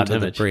getting to get down one to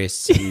image. the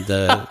breasts and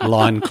the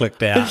line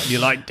clicked out.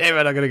 You're like, damn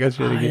it, I got to go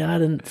through it again. I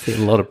didn't see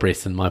a lot of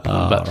breasts in my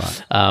porn, but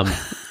right.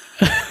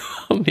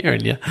 I'm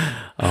hearing you.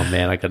 Oh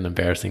man, I got an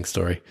embarrassing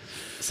story.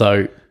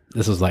 So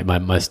this was like my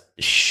most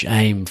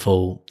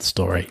shameful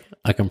story.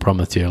 I can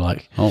promise you.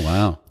 Like, oh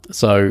wow.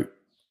 So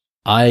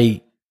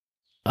I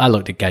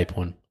looked at gay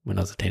porn when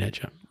I was a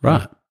teenager.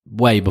 Right.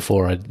 Way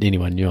before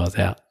anyone knew I was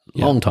out.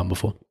 Long time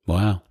before.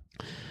 Wow.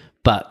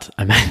 But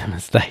I made a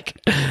mistake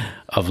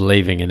of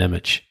leaving an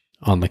image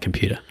on the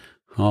computer.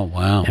 Oh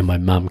wow. And my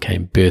mum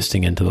came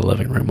bursting into the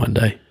living room one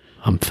day.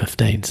 I'm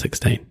 15,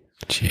 16.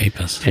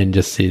 Jeepers. And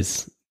just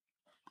says,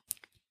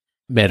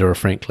 matter of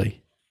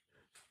frankly,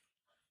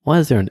 why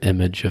is there an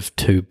image of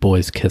two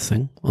boys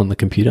kissing on the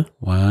computer?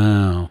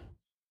 Wow.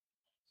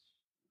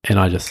 And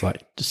I just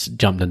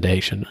jumped into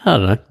action. I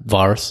don't know,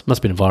 virus. Must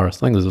have been a virus. I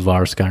think there's a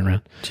virus going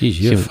around.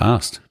 Jeez, you're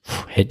fast.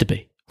 Had to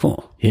be.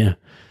 Oh. Yeah.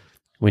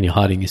 When you're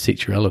hiding your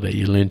sexuality,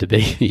 you learn to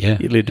be.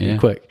 You learn to be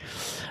quick.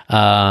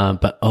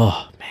 But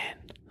oh man,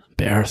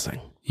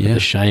 embarrassing. The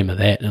shame of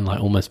that and like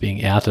almost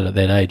being outed at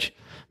that age.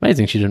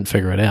 Amazing she didn't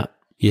figure it out.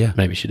 Yeah.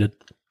 Maybe she did.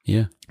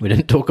 Yeah. We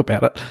didn't talk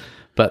about it.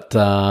 But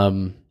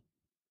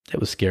that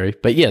was scary.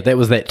 But yeah, that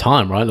was that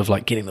time, right? Of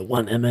like getting the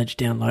one image,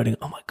 downloading.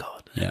 Oh my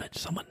God, image,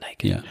 someone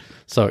naked. Yeah.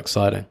 So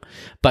exciting.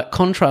 But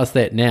contrast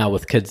that now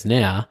with kids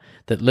now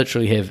that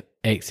literally have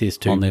access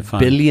to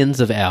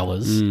billions of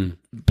hours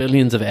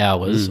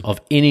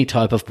of any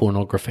type of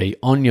pornography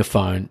on your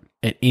phone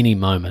at any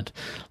moment.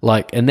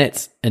 Like, and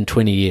that's in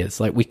 20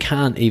 years. Like, we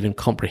can't even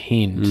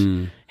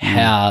comprehend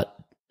how,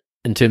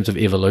 in terms of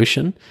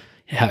evolution,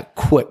 how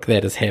quick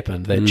that has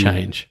happened, that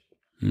change.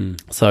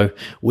 So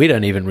we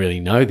don't even really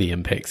know the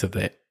impacts of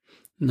that.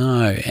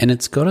 No, and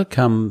it's got to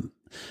come,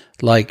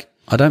 like,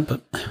 I don't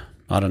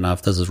know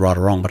if this is right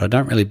or wrong, but I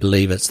don't really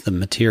believe it's the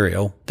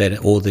material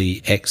or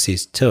the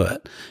access to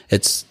it.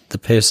 It's the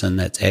person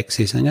that's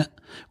accessing it,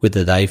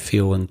 whether they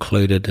feel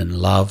included and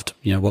loved,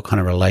 what kind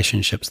of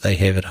relationships they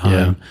have at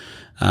home.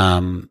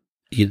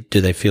 Yeah. Do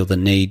they feel the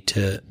need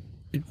to,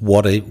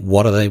 what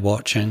are they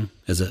watching?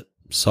 Is it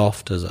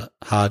soft? Is it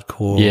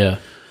hardcore? Yeah.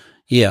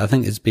 Yeah, I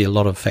think there's be a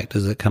lot of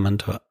factors that come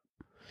into it.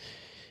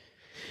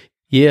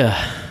 Yeah.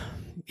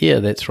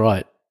 Yeah, that's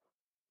right.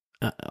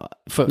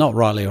 Not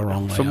rightly or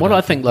wrongly. From what I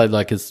think,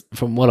 like is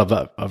from what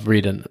I've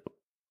read, in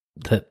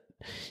that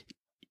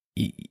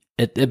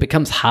it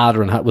becomes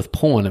harder and harder with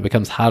porn. It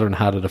becomes harder and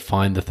harder to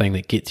find the thing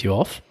that gets you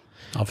off.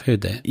 I've heard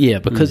that. Yeah,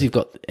 because you've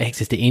got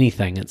access to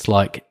anything. It's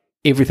like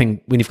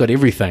everything. When you've got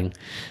everything,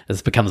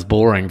 it becomes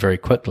boring very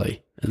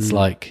quickly. It's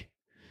like,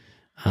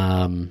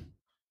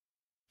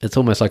 it's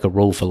almost like a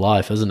rule for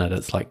life, isn't it?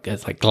 It's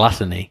like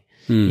gluttony,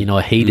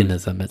 a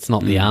hedonism. It's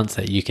not the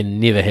answer. You can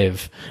never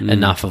have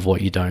enough of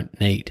what you don't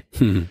need.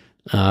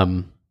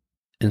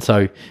 And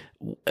so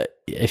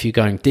if you're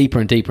going deeper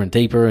and deeper and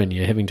deeper and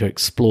you're having to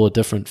explore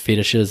different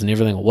fetishes and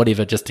everything or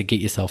whatever just to get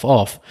yourself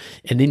off,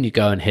 and then you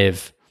go and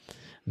have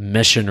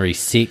missionary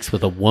sex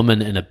with a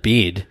woman in a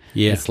bed,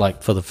 it's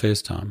like for the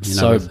first time,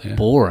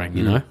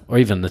 boring, or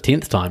even the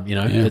 10th time,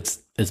 it's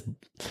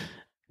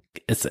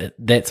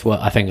that's what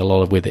I think a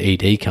lot of where the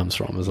ED comes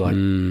from is like,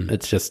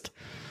 it's just,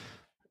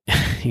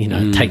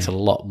 it takes a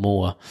lot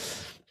more.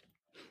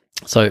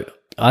 So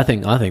I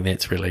think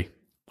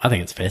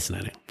it's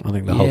fascinating. I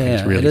think the whole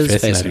thing's really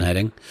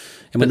fascinating.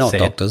 And we're not sad.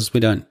 doctors. We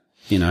don't,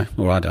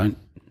 or I don't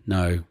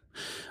know.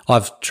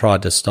 I've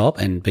tried to stop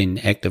and been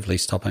actively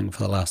stopping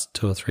for the last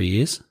 2 or 3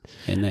 years.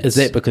 And is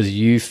that because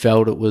you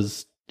felt it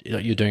was,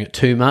 you're doing it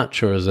too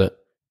much, or is it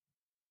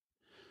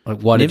like,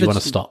 why did you want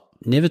to stop?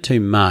 Never too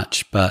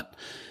much, but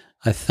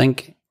I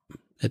think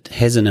it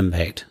has an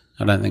impact.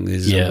 I don't think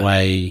there's a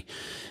way.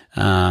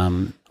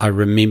 I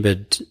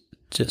remembered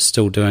just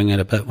still doing it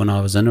a bit when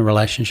I was in a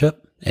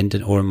relationship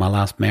or in my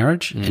last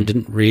marriage, and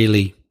didn't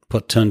really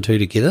put 2 and 2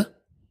 together.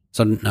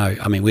 So I didn't know.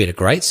 I mean, we had a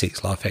great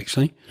sex life,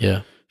 actually.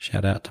 Yeah.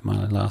 Shout out to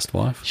my last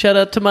wife. Shout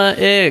out to my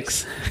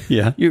ex.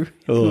 Yeah. You're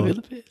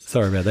the best.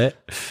 Sorry about that.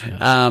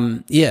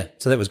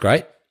 So that was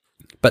great.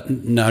 But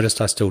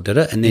noticed I still did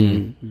it, and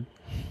then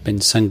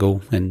been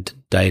single and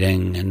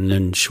dating and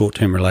in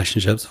short-term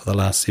relationships for the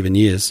last 7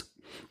 years,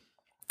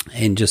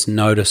 and just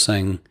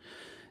noticing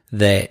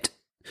that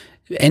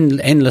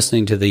and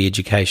listening to the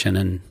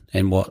education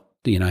and what,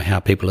 how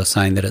people are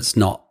saying that it's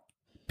not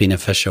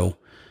beneficial.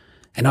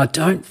 And I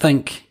don't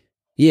think,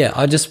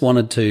 I just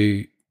wanted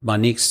to, my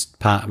next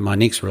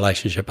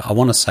relationship, I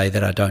want to say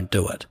that I don't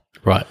do it.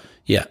 Right.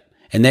 Yeah.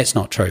 And that's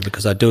not true,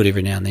 because I do it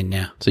every now and then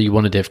now. So you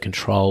wanted to have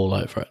control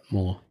over it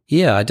more.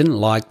 Yeah. I didn't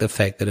like the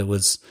fact that it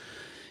was,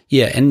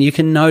 and you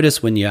can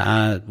notice when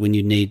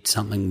you need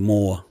something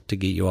more to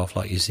get you off,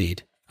 like you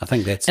said. I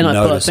think that's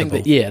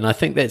noticeable. And I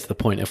think that's the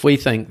point. If we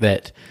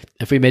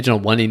imagine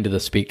on one end of the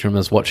spectrum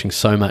is watching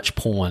so much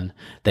porn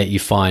that you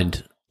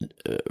find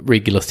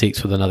regular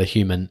sex with another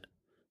human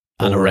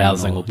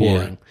unarousing or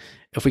boring. Yeah.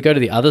 If we go to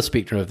the other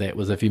spectrum of that,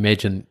 was if you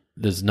imagine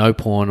there's no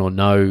porn or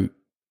no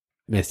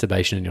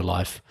masturbation in your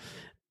life,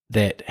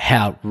 that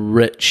how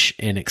rich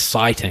and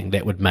exciting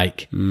that would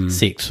make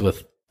sex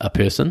with a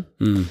person.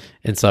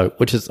 And so,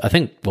 which is, I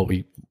think, what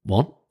we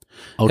want.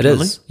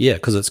 Ultimately. It is,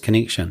 because it's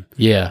connection.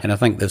 Yeah. And I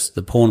think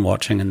the porn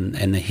watching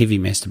and the heavy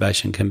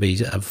masturbation can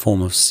be a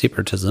form of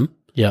separatism.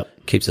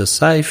 Yep. Keeps us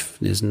safe.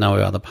 There's no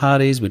other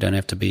parties. We don't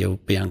have to be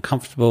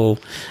uncomfortable.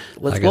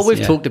 Well, it's what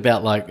we've talked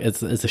about, like,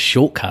 it's a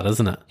shortcut,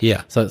 isn't it?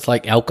 Yeah. So it's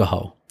like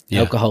alcohol.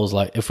 Yeah. Alcohol's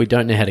like, if we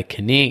don't know how to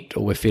connect,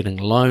 or we're feeling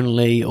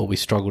lonely, or we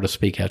struggle to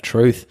speak our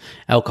truth,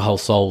 alcohol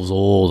solves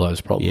all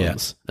those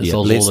problems. It solves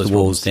all those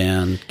walls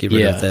down, get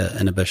rid of the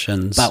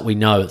inhibitions. But we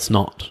know it's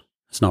not.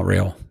 It's not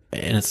real.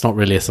 And it's not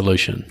really a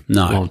solution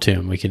long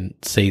term. We can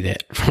see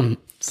that from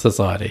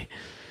society.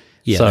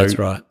 Yeah, that's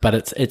right.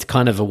 But it's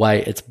kind of a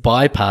way, it's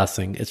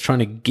bypassing, it's trying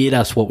to get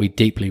us what we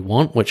deeply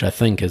want, which I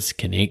think is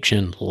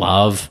connection,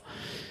 love,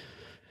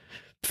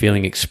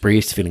 feeling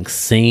expressed, feeling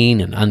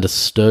seen and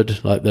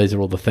understood. Like, those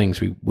are all the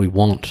things we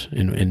want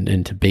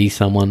and to be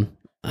someone.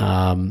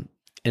 And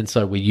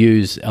so we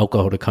use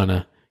alcohol to kind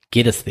of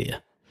get us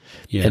there.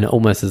 Yeah. And it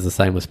almost is the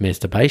same with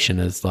masturbation.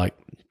 Is like,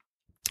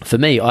 for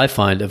me, I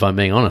find, if I'm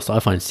being honest, I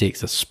find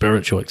sex a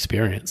spiritual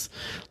experience.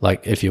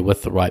 Like, if you're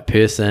with the right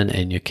person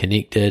and you're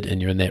connected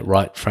and you're in that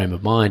right frame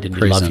of mind and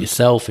you love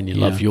yourself and you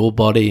love your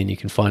body, and you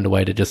can find a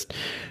way to just,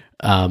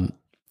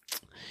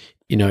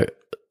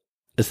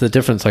 it's the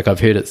difference. Like, I've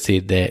heard it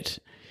said that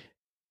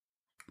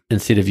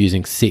instead of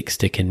using sex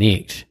to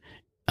connect,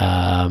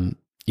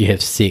 you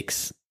have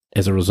sex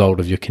as a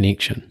result of your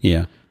connection.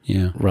 Yeah.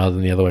 Yeah. Rather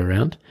than the other way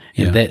around.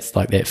 And that's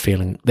like that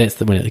feeling. That's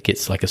when it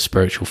gets like a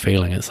spiritual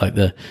feeling. It's like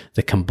the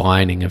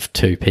combining of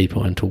two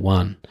people into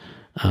one.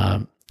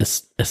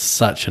 It's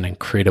such an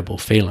incredible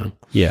feeling.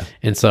 Yeah.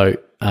 And so,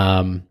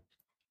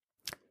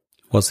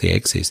 what's the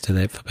access to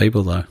that for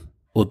people though?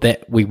 Well,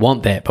 that we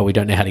want that, but we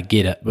don't know how to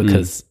get it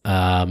because,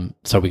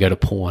 so we go to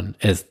porn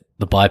as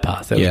the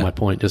bypass. That was my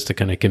point, just to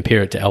kind of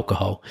compare it to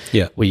alcohol.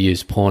 Yeah. We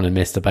use porn and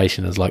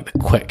masturbation as like the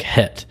quick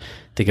hit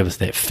to give us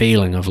that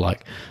feeling of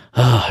like,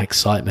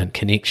 excitement,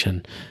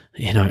 connection,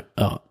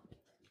 because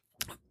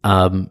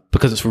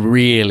it's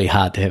really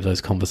hard to have those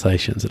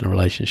conversations in a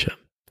relationship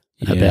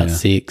about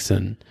sex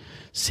and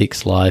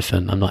sex life,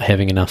 and I'm not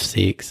having enough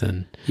sex,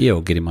 and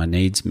or getting my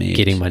needs met.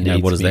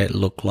 What does that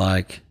look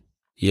like?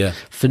 Yeah.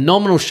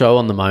 Phenomenal show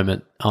at the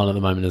moment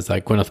is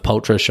like Gwyneth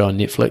Paltrow show on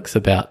Netflix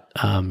about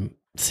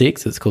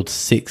sex. It's called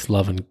Sex,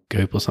 Love and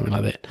Goop or something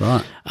like that.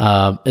 Right.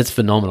 It's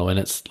phenomenal, and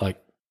it's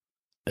like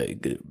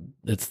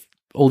it's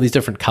all these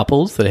different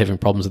couples that are having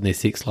problems in their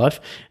sex life,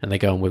 and they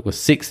go and work with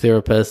sex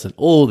therapists and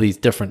all these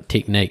different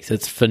techniques.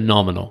 It's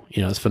phenomenal.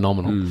 It's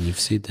phenomenal. You've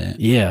said that.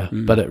 Yeah.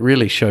 But it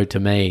really showed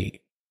to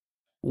me,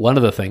 one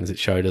of the things it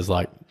showed is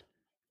like,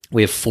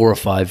 we have 4 or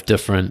 5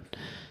 different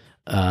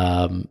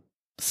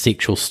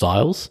sexual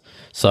styles.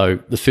 So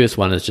the first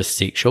one is just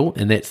sexual,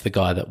 and that's the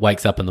guy that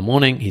wakes up in the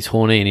morning, he's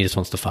horny, and he just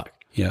wants to fuck.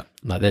 Yeah.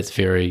 Like that's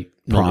very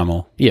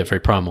Primal. Yeah, very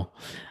primal.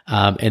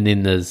 And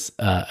then there's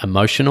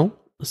emotional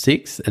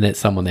sex, and that's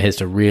someone that has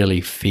to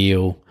really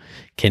feel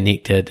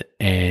connected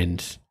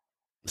and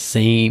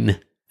seen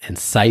and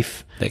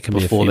safe That can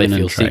before be a they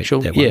feel trait,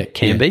 sexual. that one. Yeah, it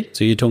can be.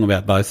 So you're talking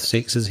about both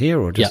sexes here,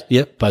 or just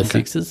Both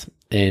sexes.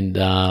 And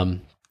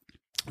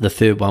the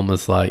third one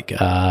was like,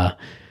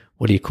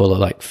 what do you call it?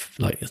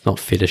 Like it's not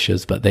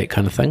fetishes, but that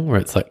kind of thing where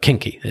it's like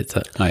kinky. That's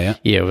it. Oh yeah.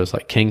 Yeah, it was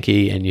like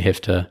kinky, and you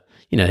have to,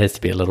 it has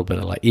to be a little bit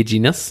of like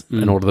edginess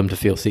in order for them to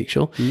feel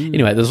sexual.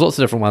 Anyway, there's lots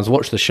of different ones.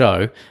 Watch the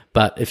show,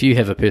 but if you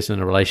have a person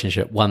in a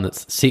relationship, one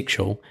that's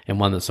sexual and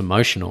one that's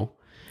emotional,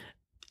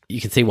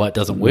 you can see why it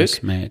doesn't work.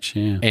 Mismatch,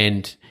 yeah.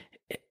 And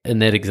in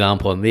that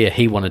example in there,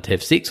 he wanted to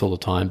have sex all the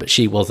time, but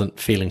she wasn't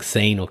feeling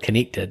seen or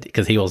connected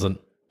because he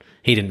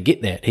didn't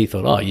get that. He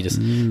thought, you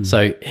just...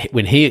 So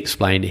when he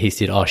explained it, he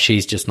said,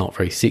 she's just not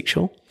very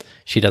sexual.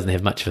 She doesn't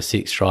have much of a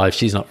sex drive.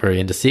 She's not very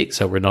into sex,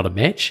 so we're not a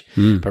match.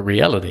 But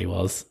reality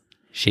was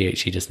she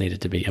actually just needed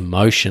to be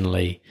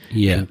emotionally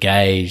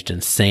engaged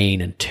and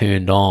seen and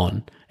turned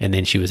on, and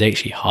then she was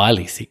actually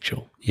highly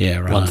sexual. Yeah,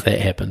 right. Once that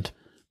happened.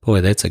 Boy,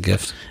 that's a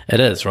gift. It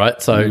is,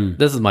 right? So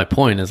this is my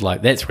point, is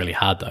like that's really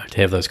hard though,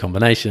 to have those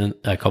conversations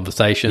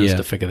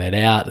to figure that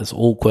out. It's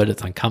awkward,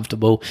 it's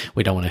uncomfortable.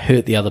 We don't want to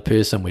hurt the other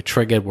person. We're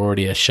triggered. We're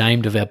already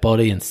ashamed of our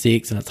body and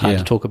sex, and it's hard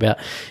to talk about.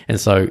 And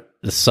so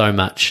there's so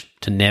much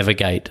to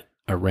navigate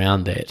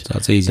around that. So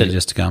it's easier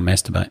just to go and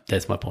masturbate.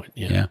 That's my point.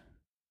 Yeah.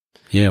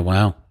 Yeah,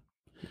 wow.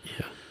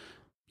 Yeah.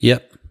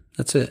 Yep.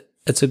 That's it.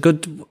 It's a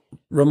good,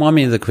 remind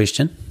me of the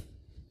question.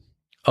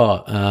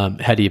 How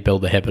do you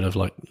build the habit of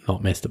like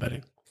not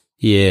masturbating?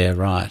 Yeah,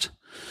 right.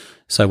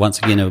 So once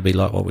again, it would be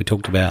like what we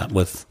talked about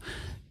with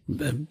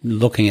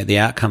looking at the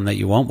outcome that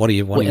you want. What are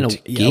you wanting to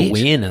get?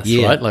 Awareness,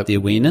 right? Like the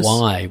awareness.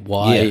 Why?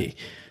 Yeah.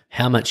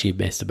 How much are you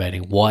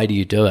masturbating? Why do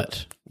you do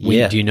it? When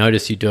Yeah. do you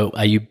notice you do it?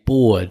 Are you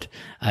bored?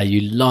 Are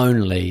you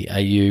lonely? Are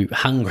you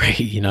hungry?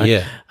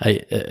 Yeah.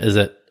 Is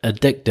it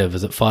addictive?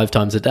 Is it 5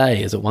 times a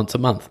day? Is it once a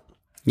month?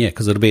 Yeah,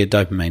 because it'll be a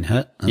dopamine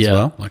hit as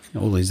well, like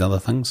all these other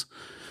things.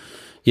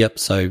 Yep,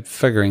 so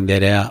figuring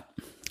that out.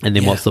 And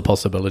then what's the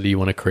possibility you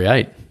want to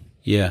create?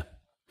 Yeah.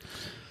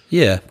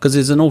 Yeah, because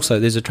there's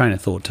a train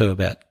of thought too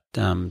about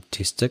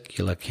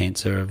testicular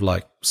cancer, of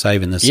like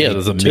saving the seed. Yeah,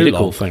 there's a too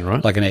medical long. thing,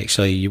 right? Like, and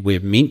actually we're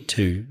meant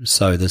to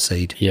sow the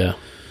seed. Yeah.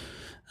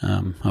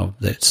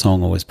 That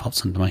song always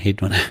pops into my head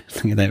when I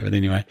think of that, but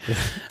anyway.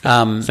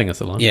 Sing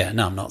us along. Yeah,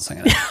 no, I'm not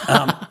singing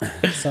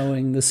it.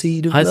 Sowing the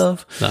seed of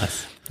love.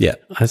 Nice. Yeah.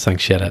 I sang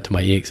shout out to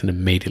my ex and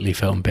immediately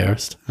felt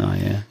embarrassed. Oh,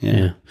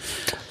 yeah.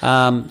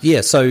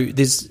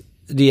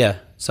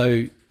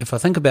 So if I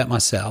think about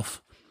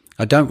myself,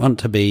 I don't want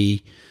to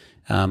be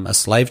a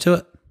slave to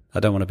it. I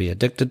don't want to be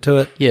addicted to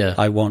it. Yeah.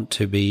 I want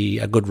to be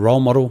a good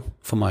role model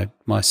for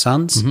my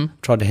sons.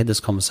 Tried to have this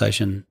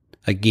conversation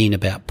again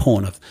about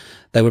porn.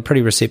 They were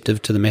pretty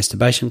receptive to the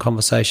masturbation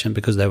conversation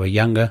because they were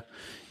younger,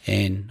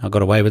 and I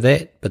got away with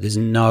that. But there's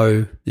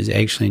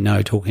actually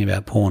no talking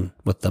about porn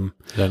with them.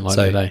 They don't like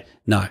it, eh?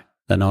 No,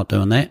 they're not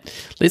doing that.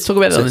 Let's talk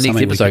about that on the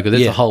next episode, because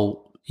that's a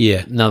whole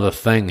Yeah. another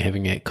thing,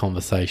 having that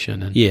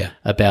conversation and Yeah.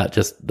 about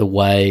just the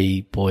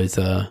way boys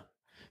are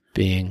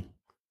being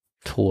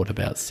taught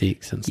about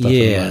sex and stuff.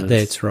 Yeah,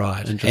 that's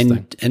right.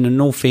 Interesting. And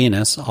in all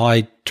fairness,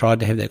 I tried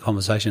to have that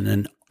conversation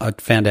and I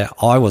found out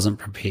I wasn't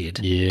prepared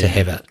to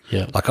have it.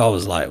 Yeah. Like I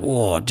was like,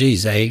 oh,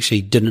 geez, they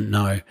actually didn't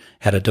know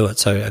how to do it.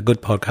 So a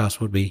good podcast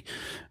would be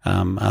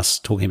us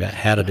talking about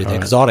how to do that,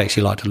 because I'd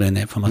actually like to learn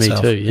that for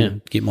myself. Me too, yeah.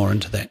 And get more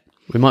into that.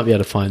 We might be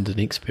able to find an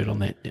expert on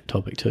that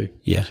topic too.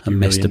 Yeah, a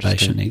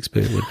masturbation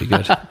expert would be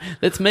good.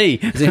 That's me.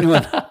 Is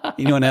anyone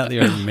out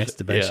there a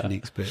masturbation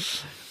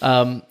expert?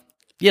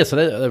 Yeah, so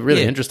that's a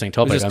really interesting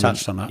topic. We just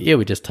touched on it. Yeah,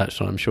 we just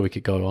touched on it. I'm sure we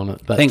could go on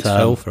it. But, Thanks,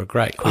 Phil, for a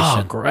great question.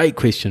 Oh, great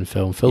question,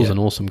 Phil. Phil's an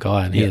awesome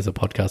guy, and he has a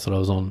podcast that I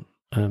was on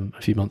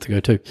a few months ago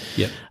too.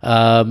 Yeah.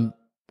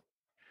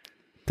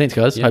 Thanks,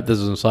 guys. Hope this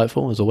was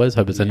insightful, as always.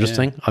 Hope it's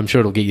interesting. I'm sure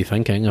it'll get you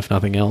thinking, if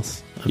nothing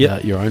else,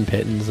 about your own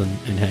patterns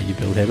and how you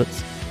build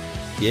habits.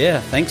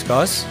 Yeah, thanks,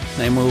 guys.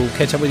 And we'll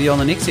catch up with you on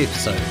the next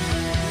episode.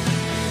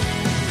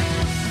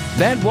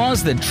 That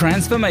was the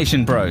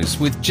Transformation Bros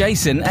with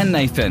Jason and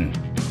Nathan.